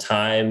to all the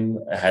time,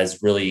 has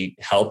really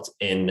helped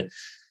in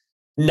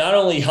not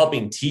only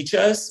helping teach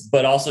us,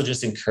 but also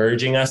just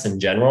encouraging us in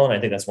general. And I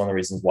think that's one of the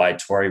reasons why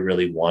Tori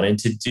really wanted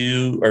to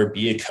do or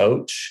be a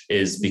coach,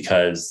 is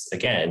because,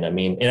 again,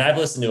 and I've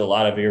listened to a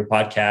lot of your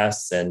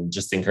podcasts and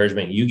just the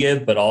encouragement you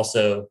give, but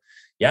also,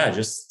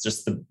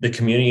 just the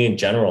community in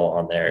general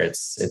on there.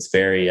 It's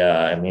very,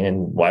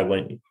 and why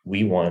wouldn't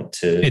we want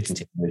to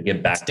continue to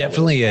give back? It's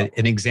definitely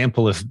an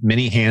example of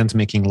many hands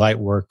making light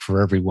work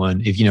for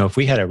everyone. If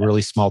we had a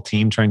really small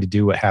team trying to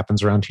do what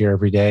happens around here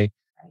every day,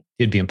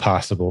 it'd be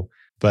impossible.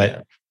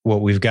 But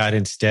what we've got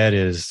instead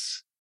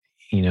is,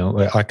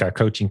 like our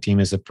coaching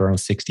team is up around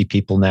 60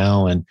 people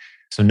now. And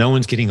so no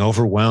one's getting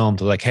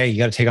overwhelmed. Like, hey, you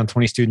got to take on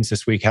 20 students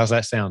this week. How's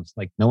that sound?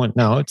 Like no,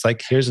 it's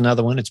like, here's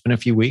another one. It's been a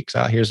few weeks.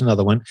 Here's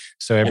another one.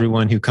 So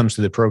everyone who comes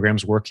to the program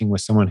is working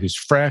with someone who's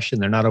fresh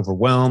and they're not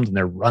overwhelmed and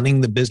they're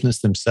running the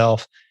business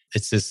themselves.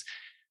 It's this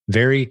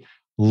very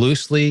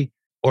loosely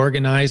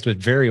organized, but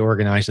very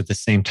organized at the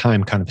same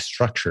time kind of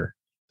structure.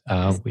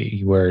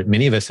 Where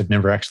many of us have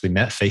never actually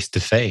met face to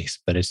face,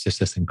 but it's just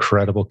this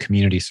incredible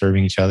community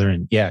serving each other.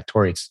 And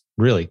Tori, it's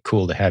really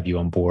cool to have you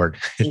on board.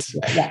 It's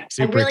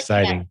super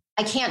exciting.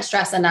 I can't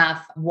stress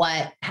enough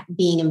what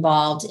being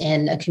involved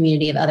in a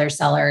community of other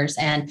sellers,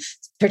 and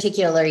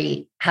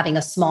particularly having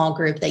a small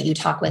group that you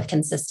talk with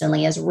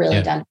consistently, has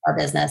really done for our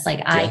business.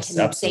 Like I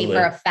can say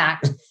for a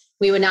fact,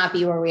 we would not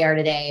be where we are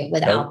today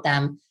without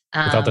them.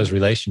 Without those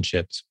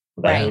relationships.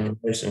 Right.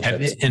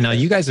 And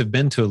you guys have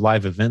been to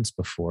live events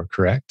before,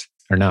 correct?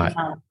 Or not?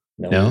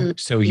 No?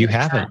 So you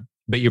haven't,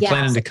 but you're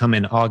planning to come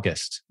in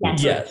August.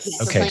 Yes.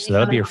 Okay. So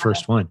that'll be your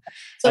first one.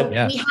 So,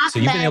 so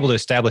you've been able to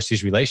establish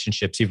these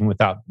relationships even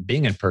without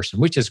being in person,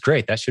 which is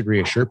great. That should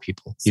reassure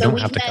people. You don't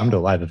have to come to a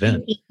live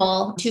event.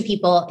 Two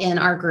people in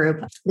our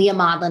group, Leah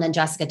Maudlin and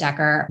Jessica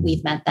Decker,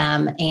 we've met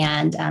them.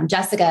 And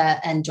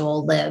Jessica and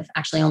Joel live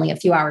actually only a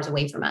few hours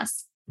away from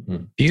us.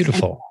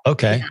 Beautiful.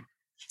 Okay. Yeah.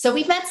 So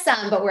we've met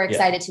some, but we're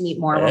excited to meet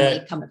more when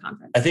we come to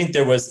conference. I think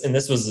there was, and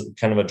this was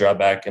kind of a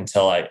drawback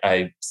until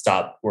I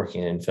stopped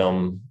working in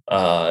film,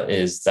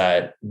 is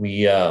that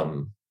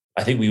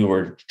I think we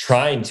were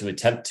trying to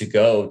attempt to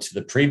go to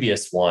the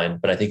previous one,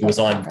 but I think it was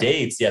on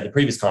dates. Yeah, the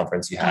previous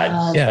conference you had.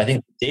 I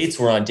think the dates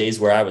were on days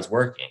where I was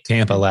working.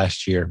 Tampa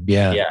last year.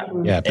 Yeah.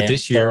 But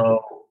this year,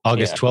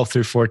 August 12th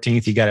through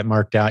 14th, you got it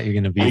marked out. You're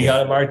going to be. You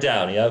got it marked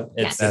down. Yep.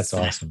 That's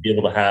awesome. To be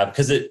able to have,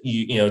 because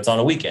it's on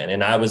a weekend,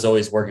 and I was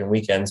always working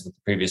weekends with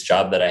the previous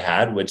job that I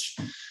had, which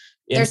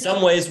in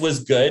some ways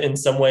was good. In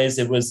some ways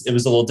it was a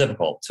little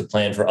difficult to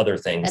plan for other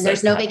things. And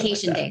there's no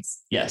vacation days.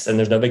 Yes. And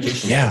there's no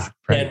vacation days.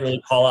 Right. Can't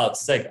really call out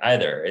sick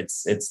either.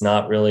 It's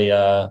not really,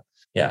 So,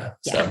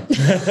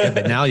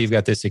 but now you've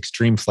got this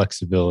extreme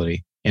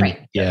flexibility. And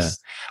right. Yes.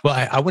 Well,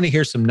 I want to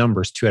hear some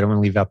numbers too. I don't want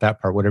to leave out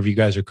that part. Whatever you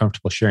guys are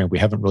comfortable sharing. We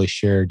haven't really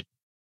shared,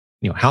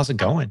 how's it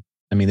going?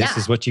 I mean, this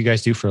is what you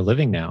guys do for a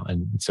living now.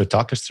 And so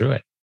talk us through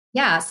it.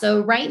 Yeah.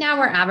 So right now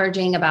we're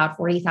averaging about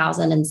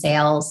 40,000 in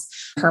sales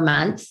per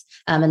month.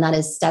 And that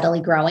is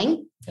steadily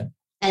growing. Yeah.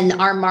 And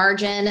our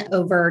margin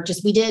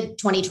we did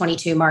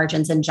 2022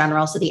 margins in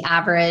general. So the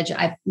average,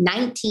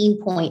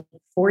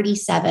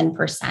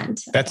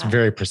 19.47%. That's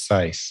very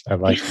precise. I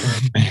like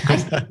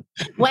I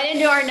went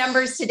into our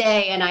numbers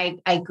today and I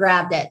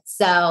grabbed it.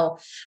 So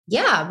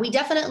yeah, we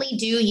definitely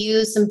do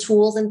use some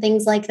tools and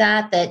things like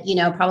that,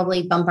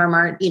 probably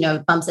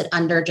bumps it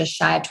under just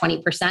shy of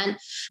 20%,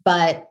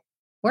 but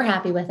we're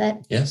happy with it.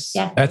 Yes.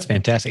 Yeah. That's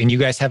fantastic. And you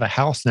guys have a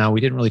house now. We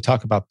didn't really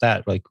talk about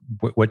that. Like,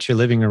 what's your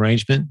living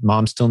arrangement?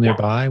 Mom's still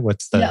nearby?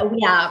 What's the...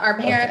 our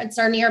parents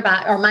are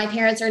nearby, or my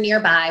parents are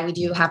nearby. We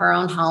do have our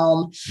own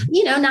home,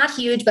 not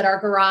huge, but our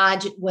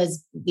garage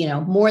was,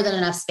 more than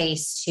enough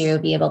space to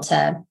be able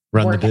to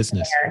run the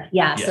business.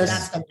 Yeah. Yes. So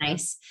that's been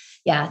nice.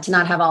 Yeah. To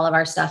not have all of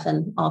our stuff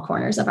in all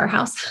corners of our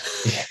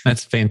house.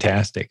 That's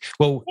fantastic.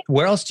 Well,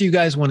 where else do you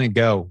guys want to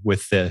go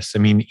with this? I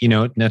mean,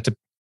 not to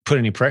put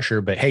any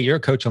pressure, but hey, you're a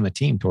coach on the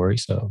team, Tori.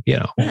 So,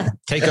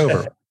 take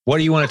over. What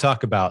do you want to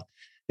talk about?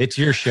 It's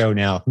your show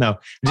now. No,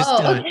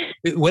 just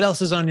what else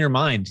is on your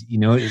mind?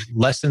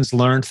 Lessons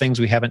learned,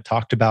 things we haven't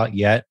talked about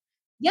yet.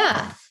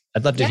 Yeah.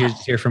 I'd love to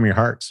hear from your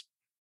hearts.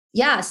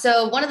 Yeah.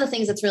 So one of the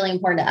things that's really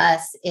important to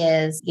us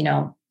is,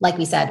 like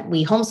we said,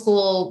 we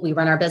homeschool, we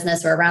run our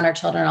business, we're around our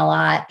children a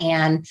lot.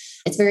 And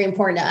it's very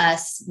important to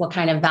us what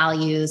kind of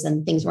values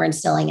and things we're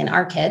instilling in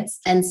our kids.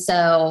 And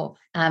so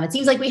it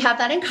seems like we have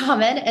that in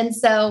common. And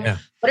so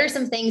what are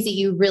some things that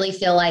you really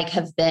feel like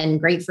have been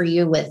great for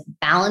you with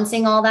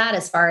balancing all that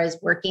as far as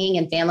working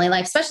and family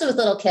life, especially with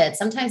little kids?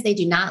 Sometimes they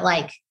do not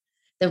like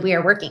that we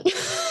are working.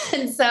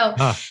 And so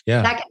that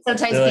can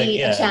sometimes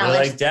be a challenge.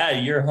 They're like,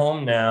 Dad, you're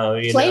home now.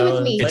 Play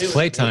with me. It's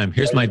playtime.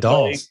 Here's my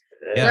dolls.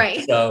 Yeah.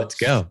 Right. So let's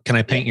go. Can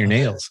I paint your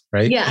nails?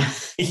 Right. Yeah.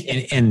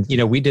 And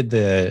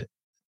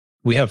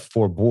we have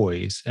 4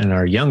 boys and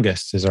our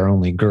youngest is our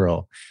only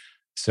girl.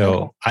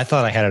 So I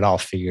thought I had it all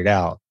figured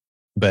out,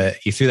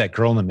 but you threw that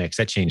girl in the mix,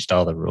 that changed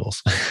all the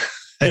rules.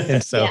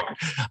 And so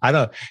I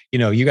don't,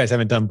 you guys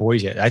haven't done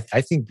boys yet.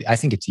 I think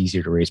it's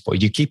easier to raise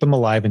boys. You keep them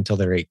alive until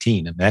they're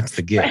 18, and that's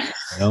the gift.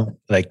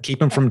 Like keep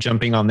them from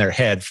jumping on their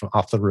head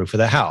off the roof of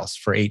the house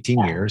for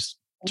 18 years.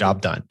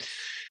 Job done.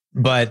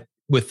 But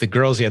with the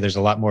girls, there's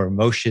a lot more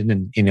emotion,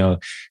 and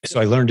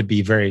so I learned to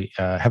be very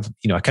I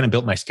kind of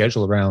built my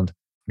schedule around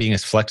being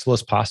as flexible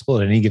as possible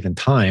at any given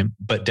time,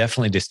 but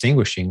definitely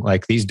distinguishing.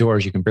 Like these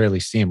doors, you can barely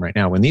see them right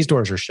now. When these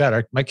doors are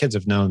shut, my kids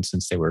have known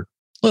since they were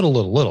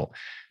little.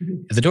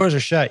 Mm-hmm. If the doors are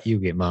shut, you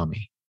get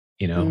mommy,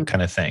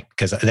 kind of thing.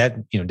 Because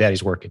that,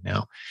 daddy's working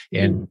now.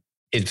 And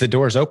if the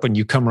door's open,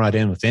 you come right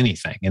in with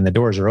anything. And the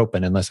doors are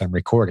open unless I'm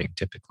recording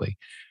typically.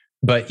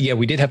 But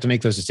we did have to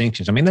make those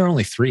distinctions. I mean, they're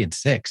only 3 and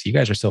 6. You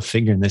guys are still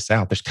figuring this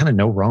out. There's kind of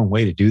no wrong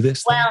way to do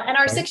this. Well, and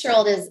our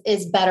 6-year-old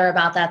is better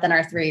about that than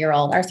our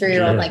 3-year-old. Our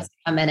 3-year-old likes to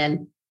come in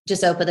and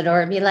just open the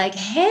door and be like,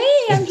 "Hey,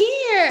 I'm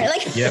here."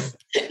 Like,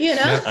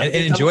 and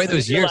enjoy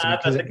those years.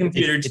 At the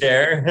computer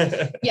chair.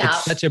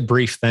 It's such a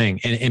brief thing.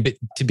 And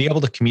to be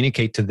able to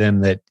communicate to them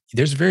that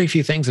there's very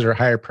few things that are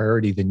higher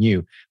priority than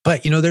you.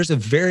 But, there's a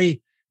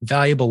very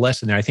valuable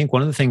lesson there. I think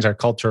one of the things our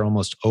culture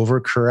almost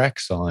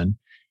overcorrects on,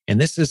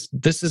 and this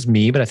is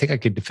me, but I think I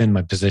could defend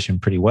my position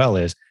pretty well,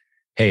 is,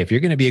 hey, if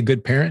you're going to be a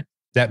good parent,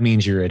 that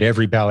means you're at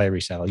every ballet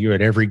recital, you're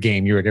at every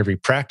game, you're at every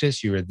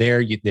practice, you are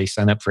there. They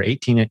sign up for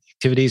 18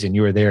 activities and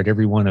you are there at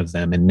every one of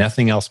them, and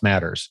nothing else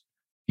matters.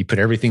 You put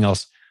everything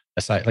else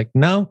aside. Like,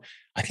 no,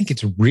 I think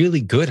it's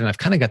really good. And I've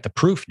kind of got the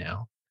proof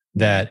now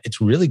that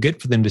it's really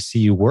good for them to see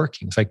you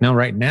working. It's like, no,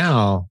 right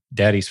now,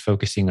 daddy's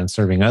focusing on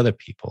serving other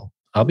people.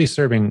 I'll be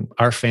serving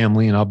our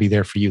family and I'll be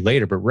there for you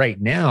later. But right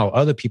now,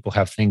 other people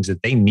have things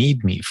that they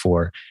need me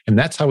for. And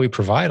that's how we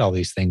provide all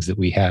these things that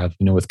we have.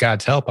 With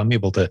God's help, I'm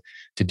able to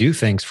do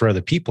things for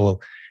other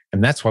people.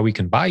 And that's why we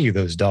can buy you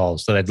those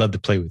dolls that I'd love to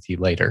play with you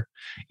later.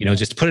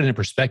 Just to put it in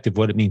perspective,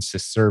 what it means to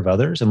serve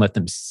others and let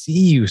them see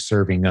you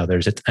serving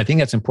others. I think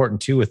that's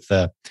important too with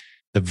the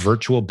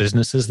virtual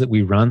businesses that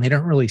we run. They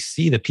don't really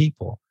see the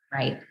people.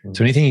 Right.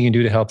 So anything you can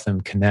do to help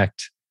them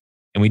connect.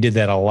 And we did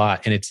that a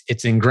lot. And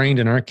it's ingrained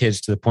in our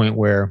kids to the point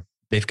where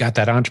they've got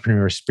that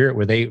entrepreneurial spirit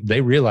where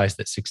they realize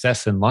that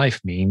success in life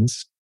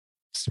means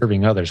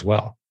serving others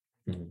well.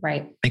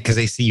 Right. Because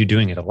they see you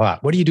doing it a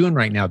lot. What are you doing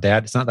right now,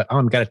 Dad? It's not that,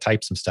 I've got to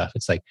type some stuff.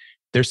 It's like,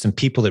 there's some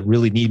people that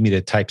really need me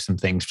to type some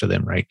things for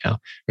them right now.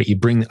 Right? You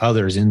bring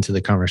others into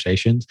the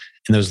conversations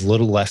and those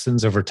little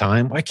lessons over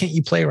time. Why can't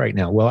you play right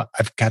now? Well,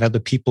 I've got other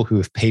people who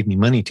have paid me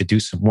money to do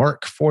some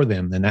work for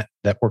them. And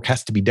that work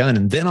has to be done.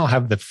 And then I'll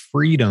have the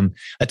freedom.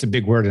 That's a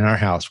big word in our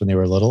house when they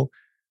were little.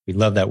 We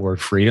love that word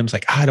freedom. It's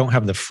like, I don't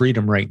have the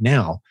freedom right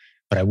now,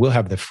 but I will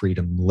have the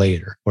freedom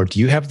later. Or do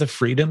you have the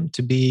freedom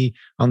to be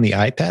on the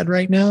iPad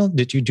right now?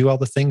 Did you do all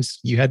the things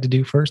you had to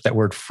do first? That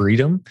word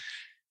freedom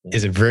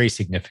is a very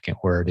significant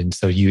word. And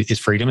so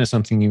freedom is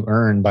something you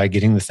earn by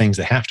getting the things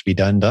that have to be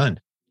done.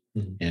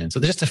 Mm-hmm. And so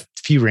there's just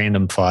a few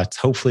random thoughts.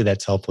 Hopefully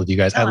that's helpful to you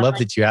guys. I love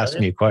that you asked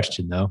me a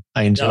question though.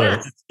 I enjoy it.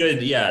 It's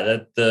good. Yeah.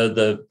 That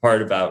the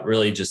part about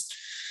really just,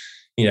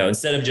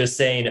 instead of just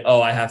saying,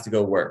 "Oh, I have to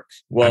go work."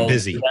 Well, I'm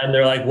busy. And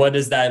they're like, "What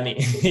does that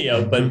mean?"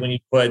 But when you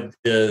put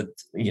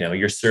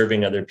you're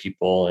serving other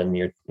people,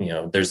 and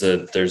there's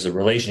a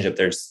relationship.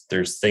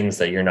 There's things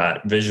that you're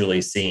not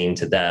visually seeing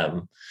to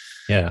them,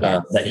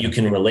 that you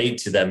can relate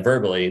to them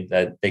verbally,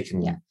 that they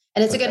can. Yeah.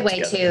 And it's a good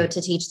way too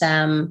to teach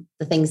them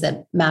the things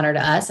that matter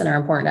to us and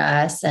are important to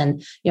us.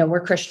 And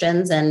we're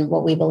Christians, and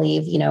what we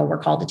believe, we're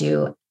called to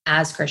do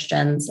as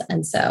Christians,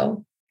 and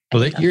so.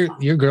 Well,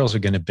 your girls are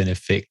going to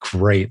benefit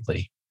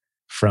greatly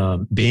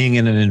from being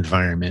in an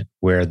environment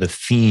where the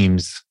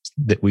themes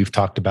that we've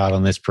talked about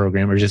on this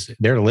program are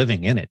they're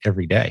living in it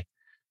every day.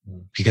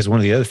 Because one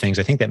of the other things,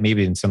 I think that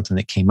maybe in something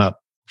that came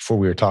up before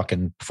we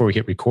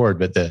hit record,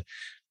 but the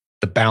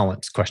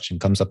balance question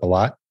comes up a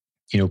lot,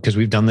 because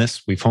we've done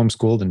this, we've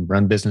homeschooled and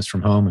run business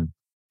from home, and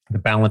the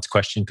balance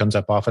question comes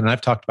up often. And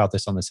I've talked about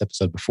this on this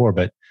episode before,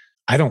 but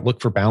I don't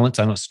look for balance.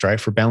 I don't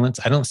strive for balance.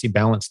 I don't see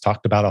balance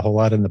talked about a whole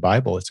lot in the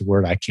Bible. It's a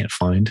word I can't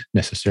find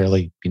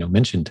necessarily,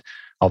 mentioned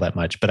all that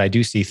much. But I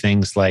do see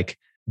things like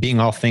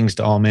being all things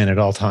to all men at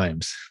all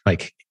times,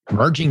 like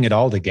merging it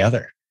all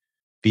together.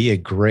 Be a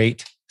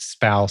great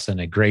spouse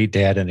and a great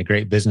dad and a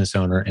great business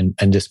owner, and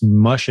just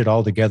mush it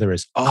all together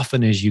as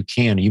often as you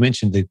can. You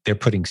mentioned that they're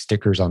putting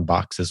stickers on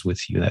boxes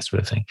with you, that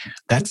sort of thing.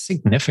 That's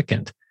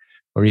significant.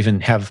 Or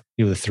even have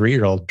the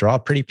 3-year-old draw a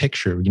pretty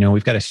picture.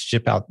 We've got to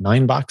ship out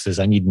 9 boxes.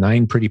 I need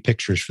 9 pretty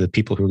pictures for the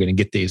people who are going to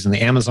get these. And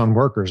the Amazon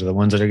workers are the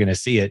ones that are going to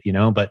see it,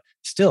 but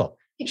still,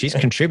 she's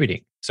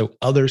contributing so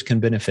others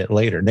can benefit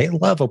later. They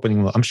love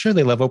I'm sure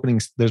they love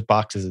opening those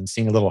boxes and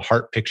seeing a little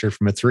heart picture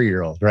from a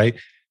 3-year-old, right?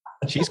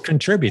 She's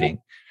contributing,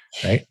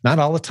 right? Not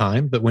all the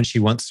time, but when she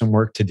wants some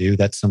work to do,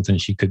 that's something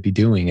she could be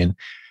doing. And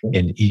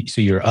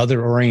so you're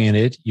other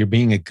oriented, you're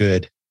being a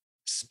good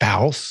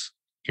spouse,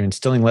 you're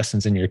instilling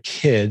lessons in your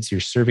kids, you're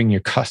serving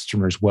your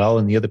customers well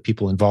and the other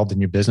people involved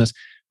in your business.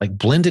 Like,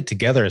 blend it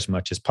together as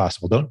much as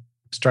possible. Don't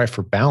strive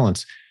for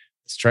balance.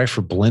 Strive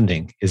for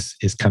blending is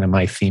kind of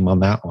my theme on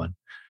that one.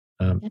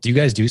 Do you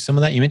guys do some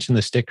of that? You mentioned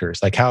the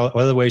stickers. Like, what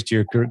other ways do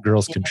your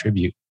girls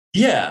contribute?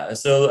 Yeah.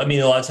 So,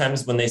 a lot of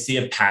times when they see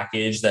a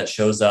package that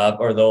shows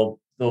up, or they'll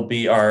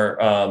be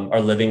our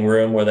living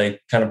room where they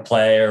kind of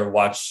play or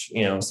watch,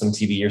 some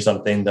TV or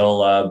something.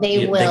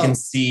 They can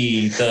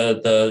see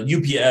the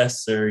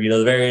UPS or,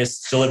 the various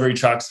delivery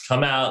trucks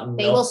come out, and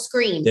they will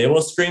scream. They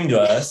will scream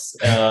to us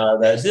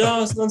that,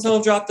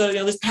 someone dropped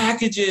there's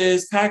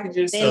packages.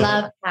 They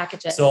love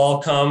packages. So I'll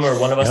come, or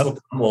one of us will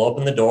come, we'll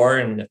open the door,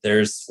 and if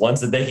there's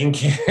ones that they can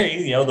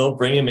carry, they'll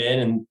bring them in.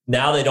 And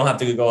now they don't have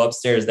to go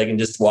upstairs. They can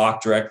just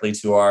walk directly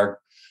to our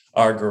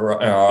office,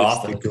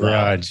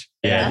 garage.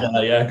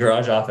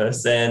 Garage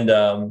office. And,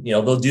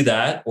 they'll do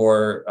that,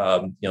 or,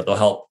 they'll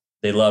help.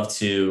 They love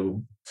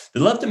to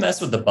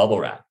mess with the bubble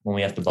wrap when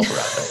we have to bubble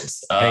wrap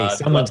things. Hey,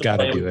 someone's got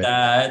to do it.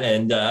 That.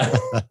 And,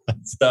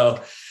 so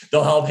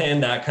they'll help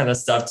hand that kind of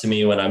stuff to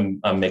me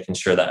when I'm making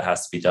sure that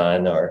has to be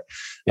done, or,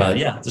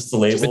 just the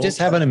label. But just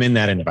having them in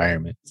that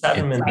environment.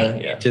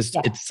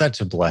 It's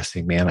such a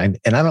blessing, man. I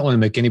don't want to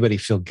make anybody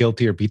feel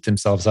guilty or beat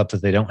themselves up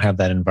that they don't have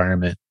that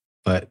environment,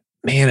 but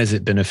man, is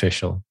it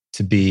beneficial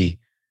to be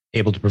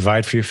able to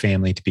provide for your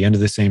family, to be under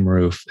the same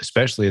roof,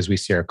 especially as we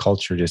see our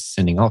culture just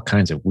sending all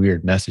kinds of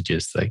weird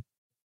messages. Like,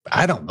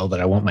 I don't know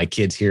that I want my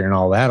kids hearing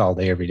all that all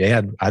day, every day.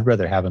 I'd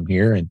rather have them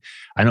here. And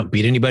I don't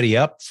beat anybody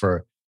up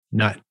for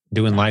not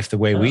doing life the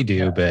way we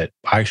do, but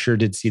I sure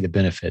did see the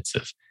benefits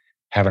of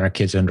having our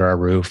kids under our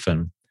roof.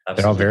 And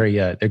They're all very,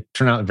 they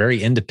turn out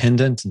very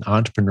independent and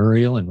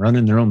entrepreneurial and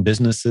running their own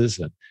businesses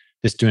and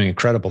just doing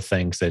incredible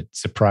things that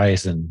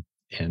surprise and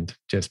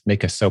just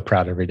make us so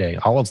proud every day.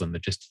 All of them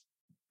have just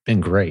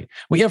been great.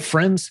 We have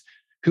friends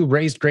who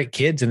raised great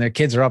kids and their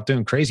kids are off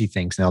doing crazy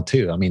things now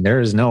too. I mean, there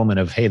is an element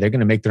of, hey, they're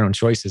going to make their own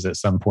choices at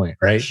some point,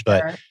 right?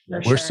 But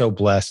we're so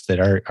blessed that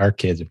our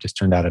kids have just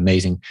turned out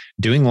amazing,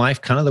 doing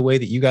life kind of the way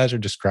that you guys are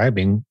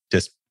describing,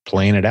 just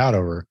playing it out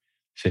over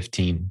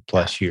 15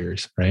 plus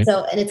years, right?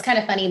 So, and it's kind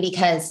of funny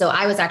because,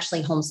 I was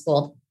actually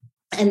homeschooled.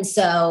 And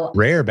so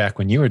rare back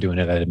when you were doing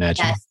it, I'd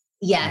imagine.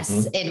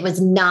 Yes, it was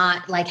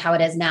not like how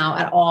it is now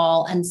at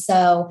all. And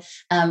so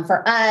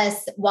for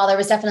us, while there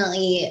was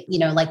definitely,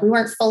 we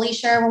weren't fully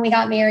sure when we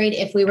got married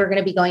if we were going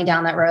to be going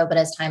down that road, but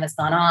as time has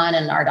gone on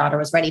and our daughter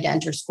was ready to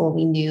enter school,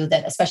 we knew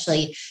that,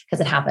 especially because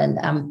it happened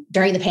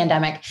during the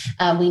pandemic,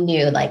 we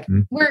knew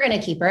we're going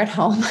to keep her at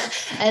home.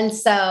 And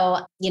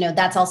so,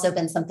 that's also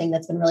been something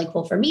that's been really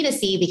cool for me to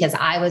see, because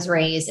I was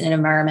raised in an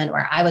environment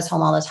where I was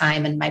home all the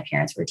time and my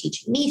parents were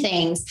teaching me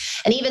things.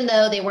 And even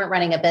though they weren't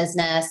running a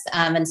business,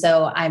 and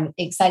so I'm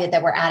excited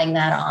that we're adding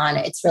that on.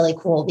 It's really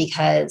cool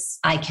because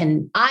I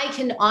can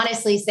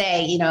honestly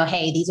say,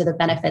 hey, these are the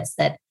benefits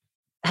that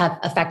have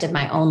affected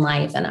my own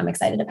life, and I'm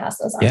excited to pass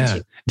those on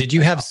to. Did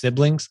you have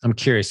siblings? I'm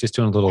curious, just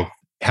doing a little,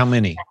 how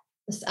many?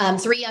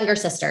 3 younger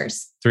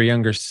sisters. 3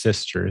 younger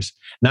sisters.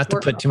 Not to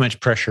put too much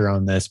pressure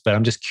on this, but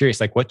I'm just curious,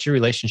 like, what's your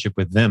relationship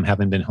with them,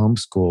 having been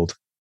homeschooled?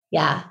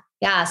 Yeah.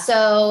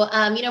 So,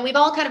 we've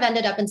all kind of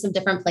ended up in some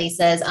different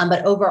places,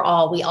 but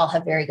overall, we all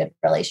have very good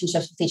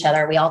relationships with each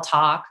other. We all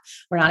talk.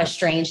 We're not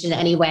estranged in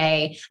any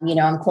way.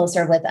 I'm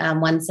closer with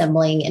one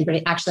sibling,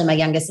 actually my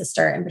youngest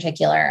sister in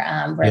particular.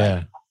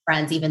 We're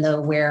friends, even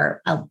though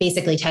we're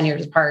basically 10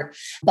 years apart.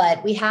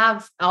 But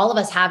all of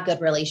us have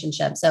good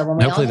relationships. So when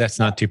hopefully that's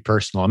not too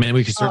personal. I mean,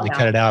 we can certainly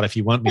cut it out if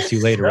you want me to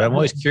later. But I'm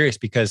always curious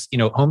because,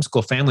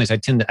 homeschool families,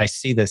 I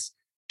see this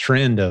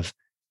trend of,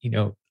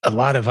 a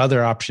lot of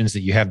other options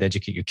that you have to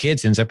educate your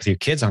kids ends up with your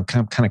kids on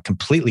kind of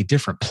completely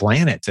different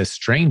planets as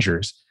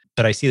strangers.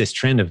 But I see this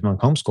trend of among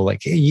homeschool,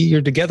 like, hey,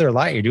 you're together a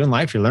lot, you're doing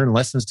life, you're learning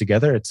lessons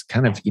together. It's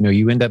kind of,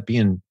 you end up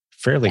being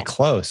fairly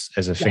close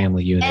as a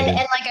family unit. And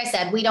like I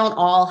said, we don't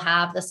all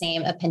have the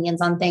same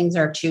opinions on things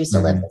or choose to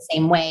live the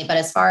same way. But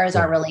as far as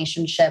our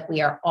relationship,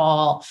 we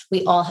all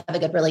have a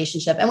good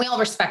relationship, and we all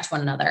respect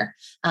one another,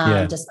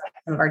 despite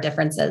some of our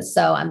differences.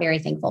 So I'm very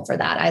thankful for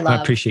that.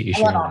 I appreciate you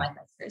sharing all my sisters.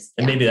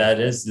 And maybe that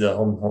is the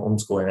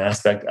homeschooling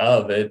aspect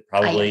of it.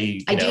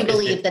 Probably, I do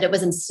believe that it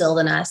was instilled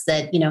in us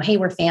that, hey,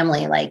 we're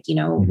family. Like, we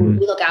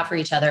look out for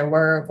each other.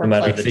 We're no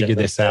matter the figure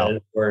this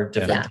out or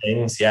different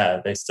things.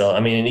 Yeah, they still.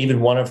 I mean, and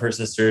even one of her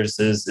sisters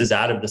is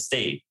out of the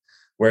state,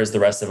 whereas the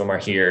rest of them are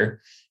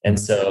here. And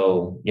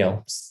so,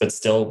 but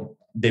still,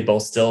 they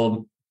both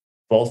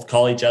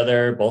call each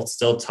other, both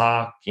still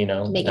talk, make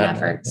an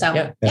effort.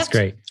 So that's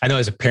great. I know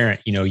as a parent,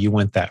 you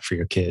want that for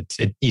your kids.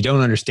 You don't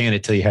understand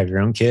it till you have your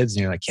own kids.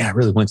 And you're like, yeah, I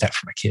really want that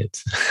for my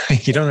kids.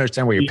 You don't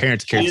understand why your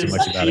parents care so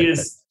much about it.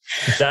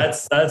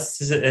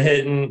 That's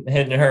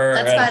hitting her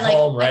at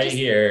home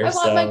here. I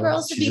want my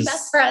girls to be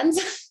best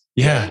friends.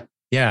 Yeah.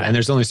 And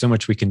there's only so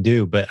much we can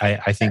do. But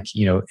I think,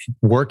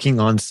 working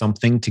on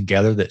something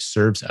together that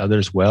serves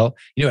others well,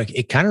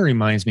 it kind of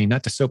reminds me,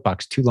 not to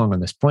soapbox too long on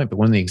this point, but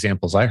one of the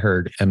examples I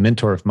heard, a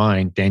mentor of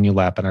mine, Daniel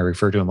Lapp, and I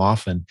refer to him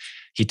often,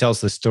 he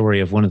tells the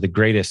story of one of the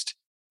greatest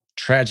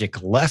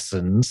tragic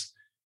lessons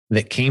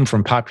that came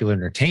from popular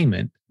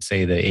entertainment,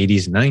 say the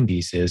 80s and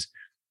 90s, is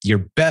your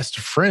best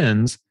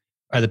friends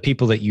are the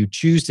people that you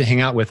choose to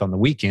hang out with on the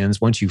weekends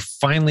once you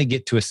finally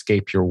get to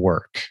escape your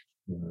work.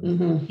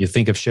 Mm-hmm. You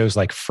think of shows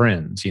like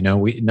Friends,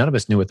 none of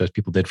us knew what those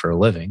people did for a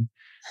living.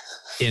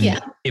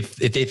 And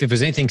if it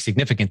was anything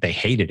significant, they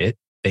hated it.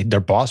 Their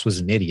boss was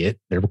an idiot.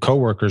 Their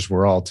coworkers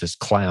were all just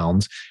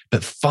clowns.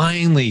 But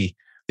finally,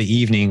 the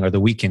evening or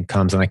the weekend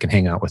comes and I can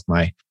hang out with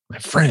my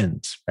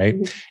friends, right?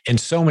 Mm-hmm. And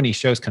so many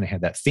shows kind of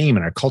had that theme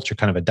and our culture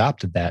kind of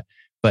adopted that.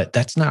 But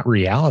that's not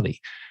reality.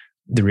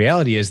 The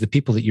reality is the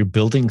people that you're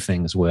building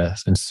things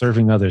with and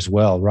serving others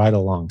well right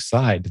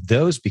alongside,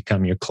 those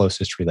become your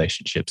closest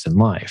relationships in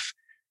life.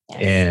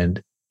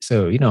 And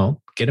so,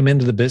 get them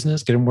into the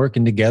business, get them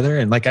working together.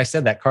 And like I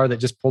said, that car that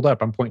just pulled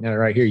up, I'm pointing at it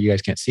right here. You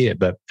guys can't see it,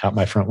 but out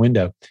my front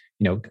window,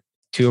 2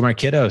 of my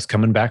kiddos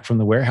coming back from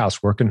the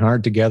warehouse, working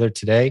hard together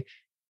today,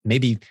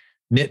 maybe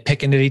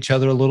nitpicking at each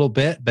other a little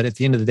bit. But at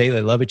the end of the day,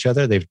 they love each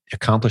other. They've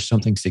accomplished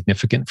something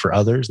significant for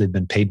others. They've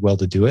been paid well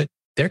to do it.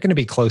 They're going to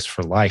be close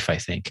for life, I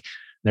think.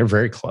 They're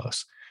very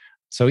close.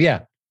 So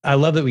I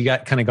love that we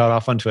got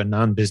off onto a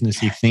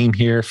non-businessy theme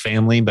here,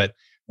 family, but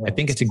I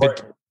think it's a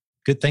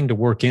good thing to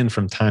work in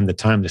from time to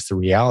time. Just the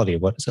reality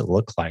of what does it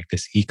look like,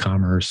 this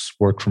e-commerce,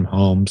 work from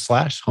home /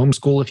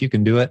 homeschool, if you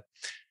can do it,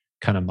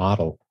 kind of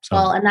model. So,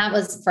 well, and that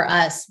was for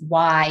us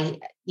why,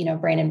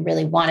 Brandon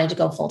really wanted to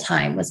go full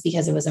time, was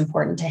because it was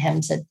important to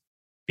him to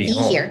be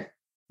here.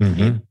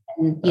 Mm-hmm.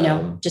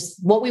 And,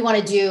 just what we want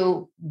to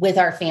do with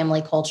our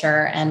family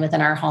culture and within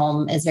our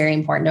home is very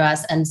important to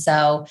us. And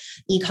so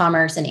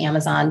e-commerce and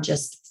Amazon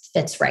just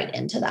fits right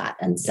into that.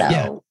 And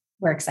so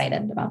we're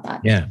excited about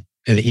that. Yeah.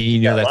 And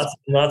that's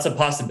lots of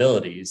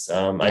possibilities.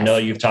 I know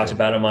you've talked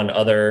about them on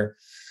other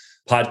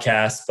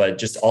podcasts, but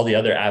just all the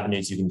other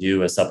avenues you can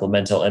do as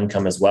supplemental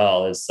income as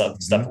well as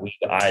stuff we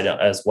add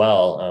as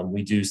well.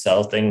 We do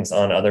sell things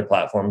on other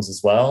platforms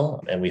as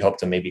well. And we hope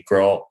to maybe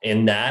grow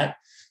in that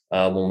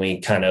when we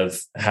kind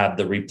of have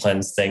the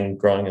replens thing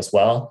growing as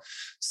well.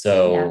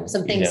 So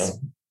some things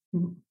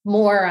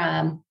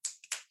more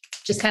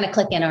just kind of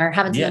clicking or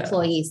having some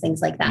employees,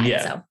 things like that.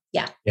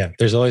 Yeah. So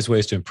there's always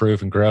ways to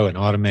improve and grow and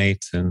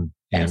automate and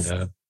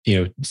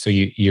so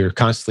you're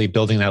constantly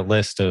building that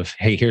list of,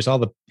 hey, here's all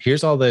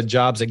the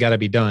jobs that got to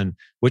be done.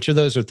 Which of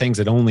those are things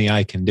that only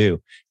I can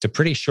do? It's a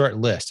pretty short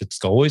list.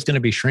 It's always going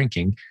to be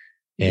shrinking,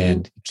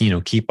 and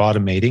keep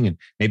automating. And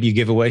maybe you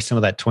give away some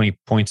of that 20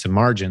 points of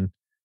margin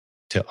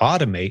to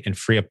automate and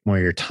free up more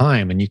of your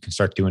time, and you can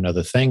start doing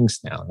other things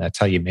now. That's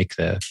how you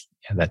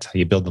that's how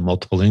you build the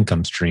multiple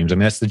income streams. I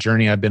mean, that's the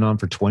journey I've been on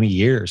for 20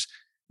 years,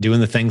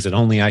 doing the things that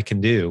only I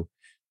can do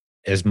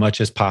as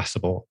much as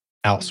possible,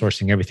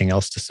 outsourcing everything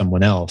else to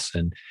someone else,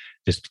 and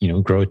just,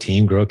 grow a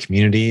team, grow a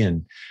community.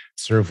 And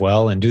serve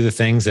well and do the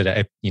things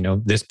that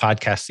this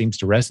podcast seems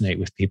to resonate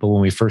with people.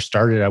 When we first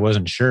started, I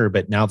wasn't sure,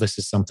 but now this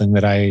is something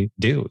that I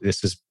do.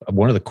 This is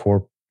one of the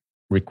core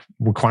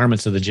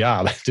requirements of the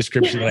job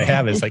description that I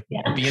have is like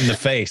be in the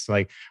face.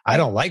 Like, I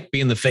don't like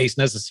being the face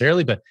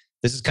necessarily, but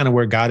this is kind of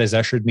where God has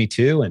ushered me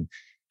to. And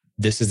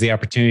this is the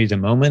opportunity, the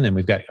moment. And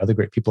we've got other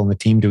great people on the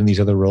team doing these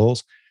other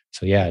roles.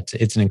 So yeah,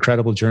 it's an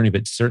incredible journey,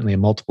 but certainly a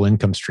multiple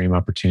income stream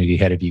opportunity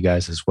ahead of you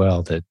guys as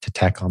well to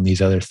tack on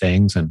these other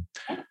things. And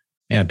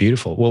yeah,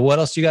 beautiful. Well, what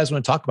else do you guys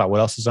want to talk about?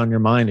 What else is on your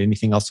mind?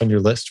 Anything else on your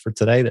list for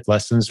today? That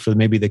lessons for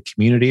maybe the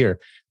community or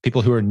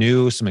people who are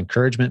new, some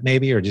encouragement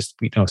maybe, or just,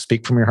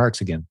 speak from your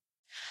hearts again.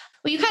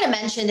 Well, you kind of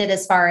mentioned it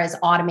as far as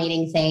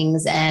automating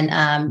things and,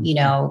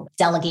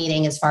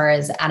 delegating as far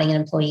as adding an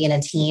employee in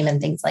a team and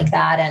things like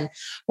that. And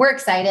we're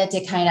excited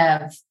to kind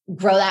of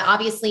grow that.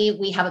 Obviously,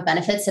 we have a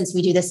benefit since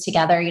we do this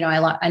together.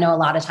 I know a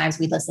lot of times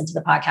we listen to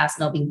the podcast and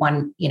there'll be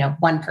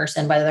one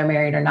person, whether they're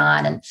married or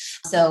not. And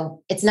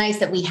so it's nice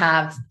that we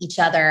have each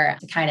other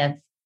to kind of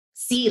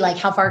see like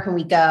how far can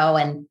we go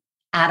and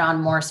add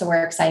on more. So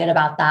we're excited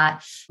about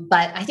that.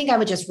 But I think I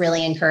would just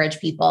really encourage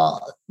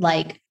people,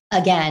 like,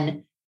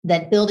 again,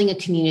 that building a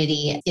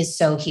community is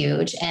so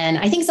huge. And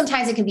I think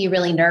sometimes it can be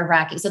really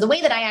nerve-wracking. So the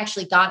way that I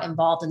actually got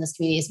involved in this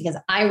community is because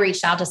I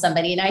reached out to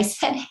somebody and I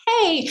said,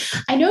 hey,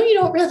 I know you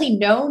don't really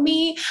know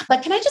me,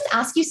 but can I just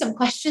ask you some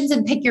questions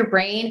and pick your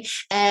brain?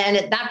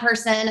 And that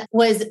person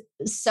was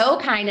so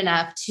kind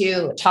enough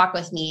to talk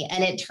with me.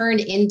 And it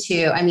turned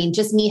into,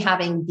 just me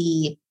having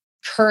the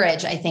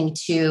courage, I think,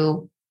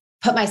 to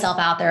put myself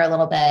out there a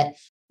little bit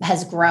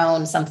has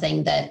grown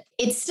something that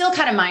it's still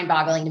kind of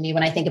mind-boggling to me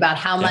when I think about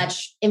how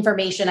much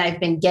information I've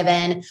been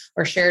given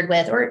or shared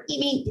with, or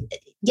even,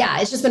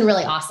 it's just been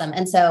really awesome.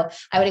 And so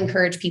I would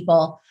encourage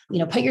people,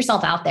 put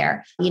yourself out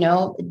there.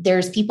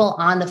 There's people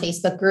on the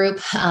Facebook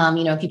group.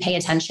 If you pay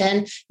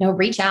attention,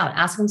 reach out,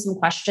 ask them some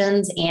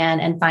questions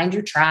and find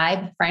your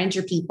tribe, find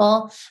your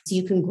people so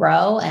you can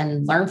grow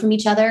and learn from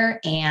each other.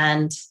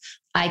 And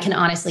I can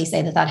honestly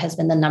say that has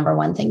been the number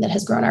one thing that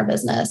has grown our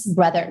business.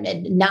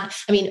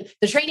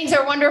 The trainings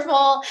are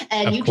wonderful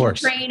and you can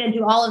train and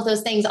do all of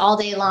those things all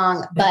day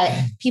long, but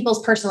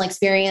people's personal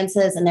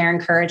experiences and their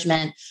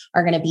encouragement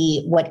are going to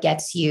be what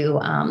gets you,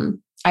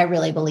 I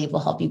really believe will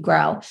help you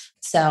grow.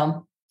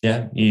 So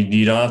yeah,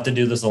 you don't have to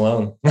do this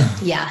alone.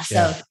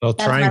 So well,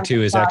 trying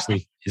to is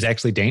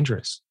actually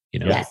dangerous.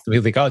 Yes. We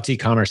think, it's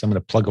e-commerce, I'm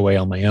going to plug away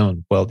on my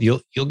own. Well,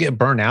 you'll get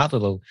burnt out.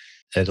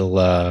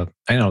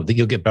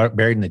 You'll get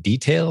buried in the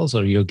details,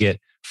 or you'll get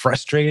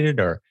frustrated,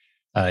 or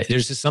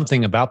there's just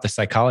something about the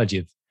psychology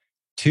of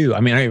two. I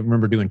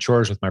remember doing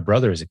chores with my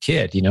brother as a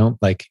kid,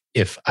 like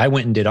if I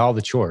went and did all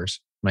the chores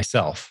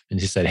myself and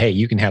just said, hey,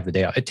 you can have the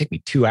day off, it'd take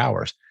me 2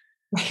 hours.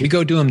 We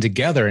go do them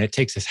together and it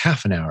takes us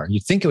half an hour.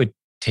 You'd think it would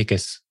take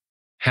us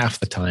half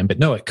the time, but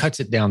no, it cuts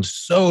it down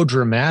so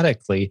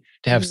dramatically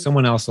to have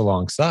someone else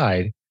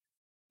alongside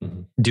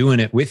doing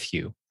it with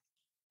you.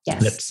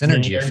 Yes. That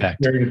synergy effect.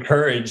 You're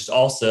encouraged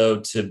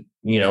also to,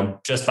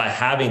 just by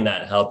having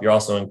that help, you're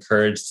also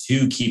encouraged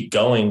to keep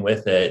going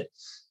with it.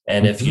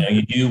 And if,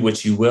 you do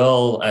what you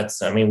will,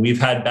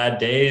 we've had bad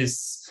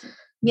days,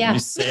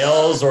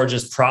 sales or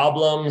just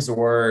problems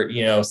or,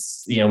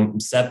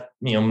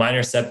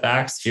 minor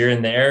setbacks here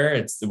and there.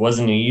 It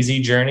wasn't an easy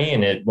journey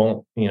and it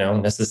won't,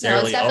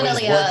 necessarily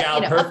always work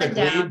out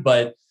perfectly,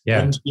 but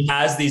when he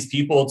has these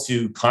people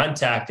to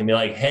contact and be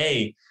like,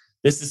 hey,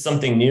 this is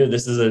something new.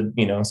 This is a,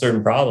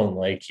 certain problem.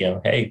 Like,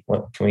 hey,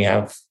 what can we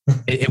have?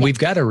 And we've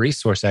got a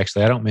resource,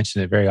 actually. I don't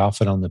mention it very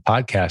often on the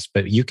podcast,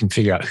 but you can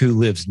figure out who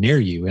lives near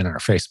you in our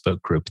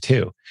Facebook group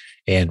too,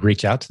 and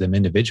reach out to them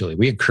individually.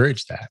 We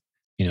encourage that.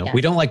 We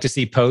don't like to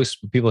see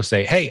posts where people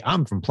say, hey,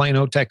 I'm from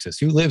Plano, Texas.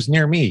 Who lives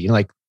near me? You're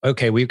like,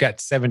 okay, we've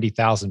got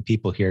 70,000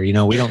 people here. We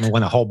don't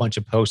want a whole bunch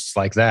of posts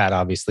like that,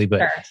 obviously,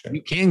 but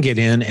you can get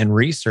in and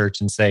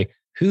research and say,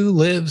 who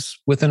lives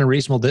within a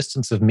reasonable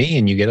distance of me?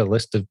 And you get a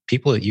list of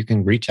people that you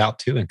can reach out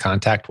to and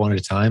contact one at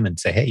a time and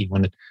say, hey, you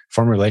want to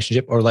form a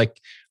relationship? Or like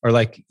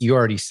you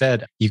already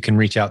said, you can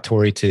reach out,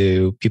 Tori,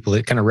 to people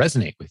that kind of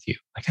resonate with you.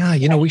 Like,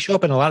 we show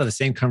up in a lot of the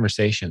same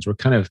conversations. We're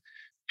kind of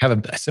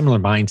have a similar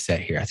mindset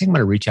here. I think I'm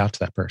going to reach out to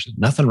that person.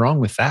 Nothing wrong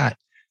with that.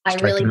 I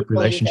really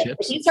believe it.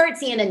 If you start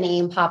seeing a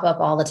name pop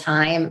up all the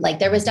time, like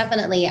there was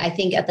definitely, I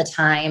think at the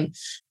time,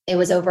 it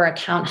was over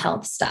account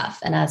health stuff.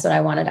 And that's what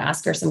I wanted to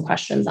ask her some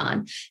questions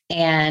on.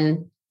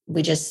 And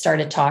we just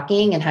started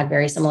talking and had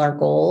very similar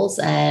goals.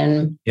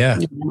 And,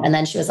 and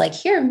then she was like,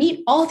 here,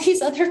 meet all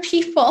these other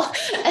people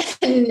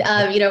and,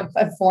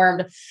 have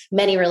formed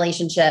many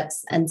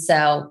relationships. And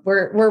so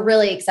we're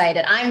really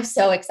excited. I'm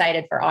so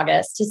excited for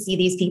August to see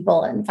these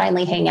people and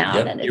finally hang out.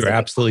 Yep. And you're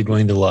absolutely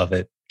going to love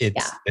it.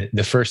 It's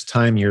the first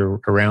time you're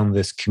around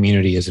this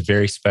community is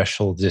very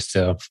special. Just,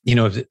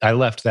 I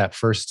left that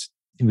first,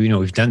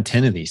 we've done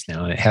 10 of these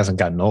now and it hasn't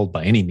gotten old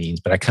by any means,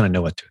 but I kind of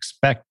know what to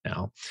expect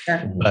now.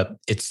 Sure. But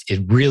it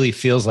really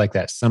feels like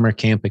that summer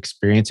camp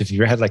experience. If you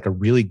ever had like a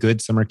really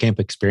good summer camp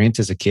experience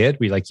as a kid,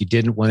 where you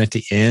didn't want it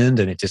to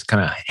end and it just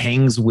kind of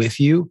hangs with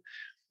you.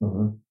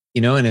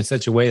 and in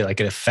such a way like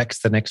it affects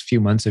the next few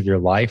months of your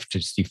life,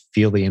 just you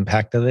feel the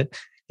impact of it.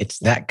 It's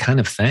that kind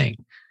of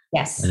thing.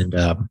 Yes. And,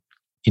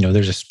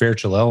 there's a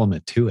spiritual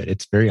element to it.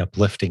 It's very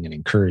uplifting and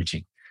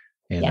encouraging.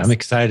 And Yes. I'm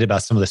excited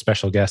about some of the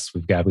special guests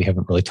we've got. We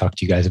haven't really talked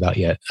to you guys about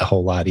yet a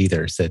whole lot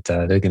either. So that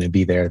they're going to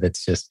be there.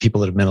 That's just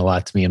people that have meant a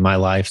lot to me in my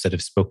life, that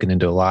have spoken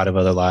into a lot of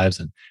other lives.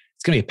 And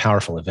it's going to be a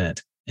powerful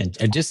event.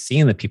 And just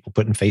seeing the people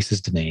putting faces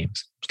to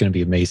names, it's going to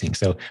be amazing.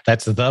 So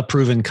that's the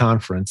Proven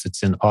Conference.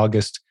 It's in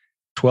August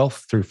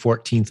 12th through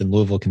 14th in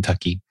Louisville,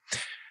 Kentucky.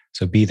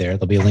 So be there.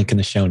 There'll be a link in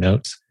the show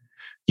notes.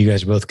 You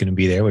guys are both going to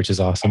be there, which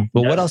is awesome.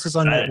 But what else is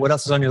on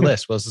your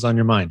list? What else is on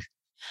your mind?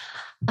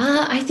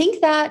 I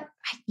think that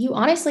you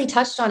honestly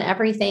touched on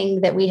everything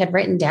that we had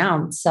written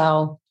down.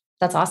 So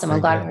that's awesome.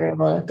 I'm glad we were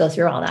able to go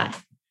through all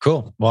that.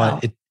 Cool.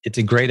 Well, it's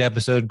a great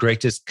episode.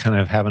 Great just kind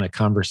of having a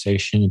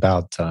conversation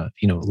about,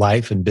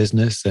 life and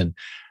business. And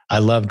I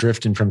love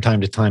drifting from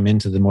time to time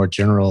into the more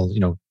general,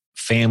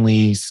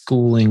 family,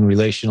 schooling,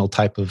 relational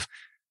type of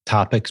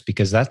topics,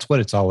 because that's what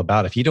it's all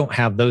about. If you don't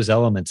have those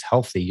elements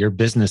healthy, your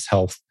business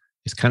health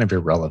is kind of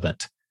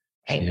irrelevant.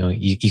 Right.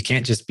 You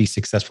can't just be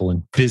successful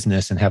in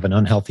business and have an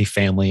unhealthy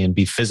family and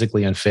be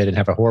physically unfit and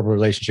have a horrible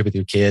relationship with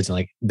your kids.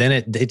 And then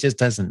it just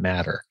doesn't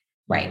matter.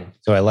 Right.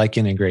 So I like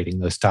integrating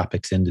those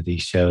topics into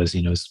these shows,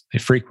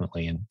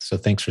 frequently. And so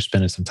thanks for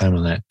spending some time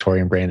on that,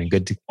 Tori and Brandon.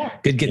 Good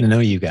getting to know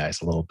you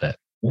guys a little bit.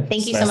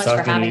 Thank you so much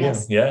for having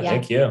us. Yeah,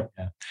 thank you.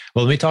 Yeah.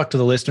 Well, let me talk to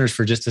the listeners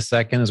for just a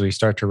second as we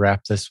start to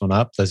wrap this one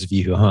up. Those of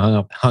you who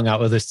hung out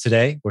with us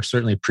today, we're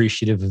certainly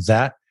appreciative of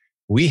that.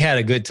 We had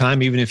a good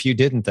time, even if you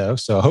didn't, though.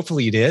 So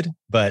hopefully you did,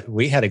 but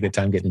we had a good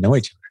time getting to know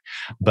each other.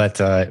 But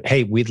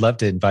hey, we'd love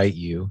to invite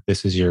you.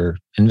 This is your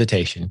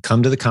invitation.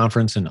 Come to the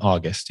conference in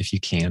August, if you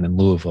can, in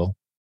Louisville,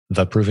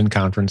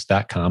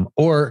 theprovenconference.com.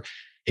 Or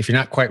if you're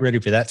not quite ready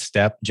for that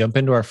step, jump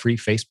into our free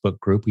Facebook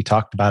group. We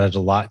talked about it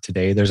a lot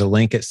today. There's a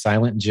link at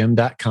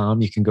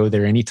silentjim.com. You can go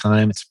there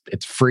anytime.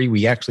 It's free.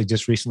 We actually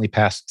just recently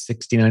passed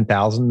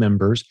 69,000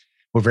 members.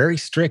 We're very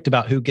strict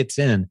about who gets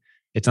in.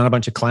 It's not a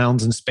bunch of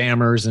clowns and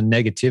spammers and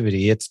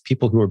negativity. It's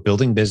people who are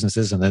building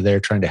businesses and they're there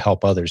trying to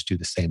help others do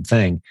the same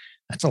thing.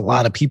 That's a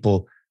lot of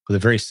people with a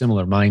very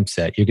similar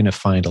mindset. You're going to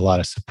find a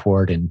lot of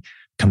support and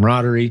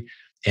camaraderie.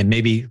 And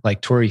maybe like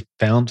Tori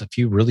found a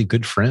few really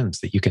good friends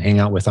that you can hang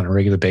out with on a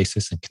regular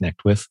basis and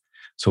connect with.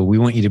 So we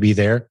want you to be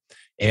there.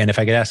 And if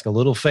I could ask a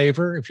little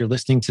favor, if you're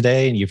listening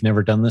today and you've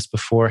never done this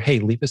before, hey,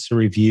 leave us a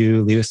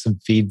review, leave us some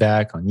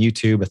feedback on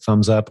YouTube, a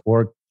thumbs up,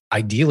 or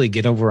ideally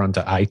get over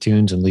onto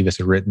iTunes and leave us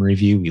a written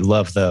review. We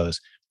love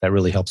those. That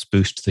really helps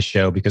boost the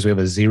show because we have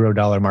a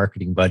 $0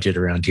 marketing budget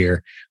around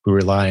here. We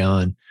rely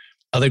on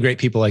other great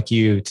people like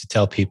you to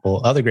tell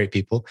people, other great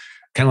people,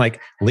 kind of like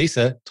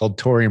Lisa told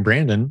Tori and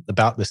Brandon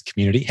about this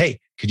community. Hey,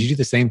 could you do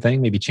the same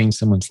thing? Maybe change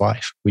someone's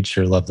life. We'd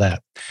sure love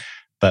that.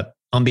 But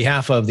on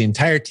behalf of the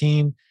entire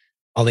team,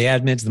 all the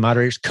admins, the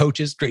moderators,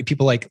 coaches, great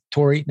people like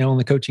Tori now on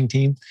the coaching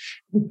team,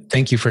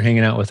 thank you for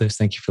hanging out with us.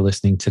 Thank you for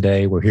listening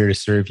today. We're here to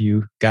serve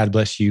you. God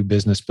bless you,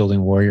 business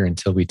building warrior,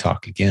 until we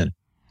talk again.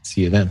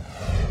 See you then.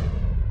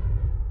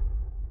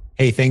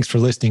 Hey, thanks for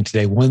listening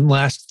today. One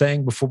last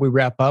thing before we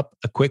wrap up,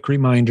 a quick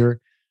reminder.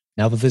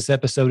 Now that this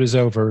episode is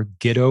over,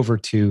 get over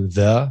to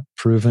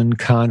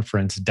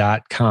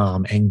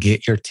theprovenconference.com and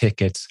get your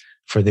tickets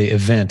for the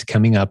event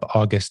coming up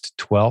August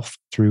 12th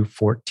through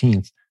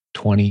 14th,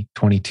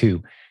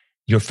 2022.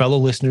 Your fellow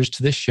listeners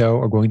to this show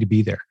are going to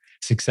be there.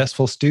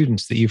 Successful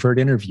students that you've heard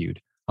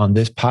interviewed on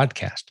this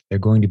podcast, they're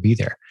going to be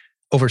there.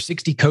 Over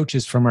 60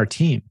 coaches from our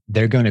team,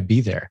 they're going to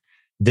be there.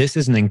 This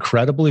is an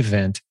incredible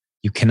event.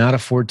 You cannot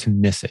afford to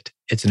miss it.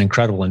 It's an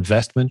incredible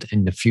investment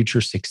in the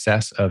future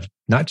success of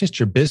not just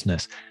your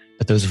business,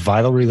 but those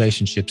vital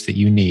relationships that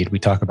you need. We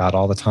talk about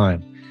all the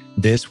time.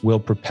 This will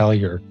propel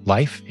your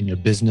life and your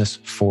business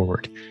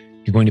forward.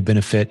 You're going to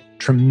benefit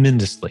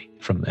tremendously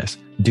from this.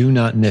 Do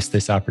not miss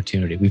this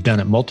opportunity. We've done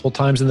it multiple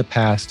times in the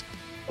past.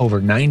 Over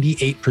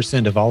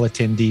 98% of all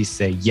attendees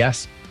say,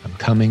 yes, I'm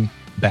coming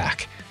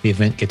back. The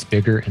event gets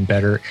bigger and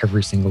better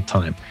every single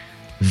time.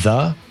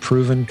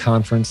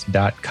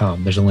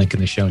 Theprovenconference.com. There's a link in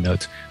the show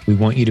notes. We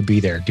want you to be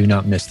there. Do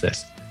not miss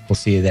this. We'll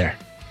see you there.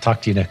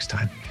 Talk to you next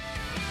time.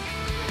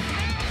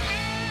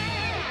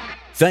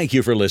 Thank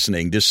you for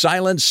listening to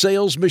Silent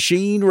Sales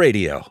Machine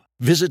Radio.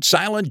 Visit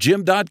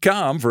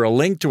silentjim.com for a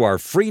link to our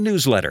free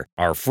newsletter,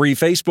 our free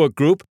Facebook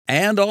group,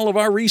 and all of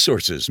our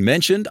resources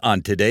mentioned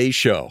on today's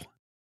show.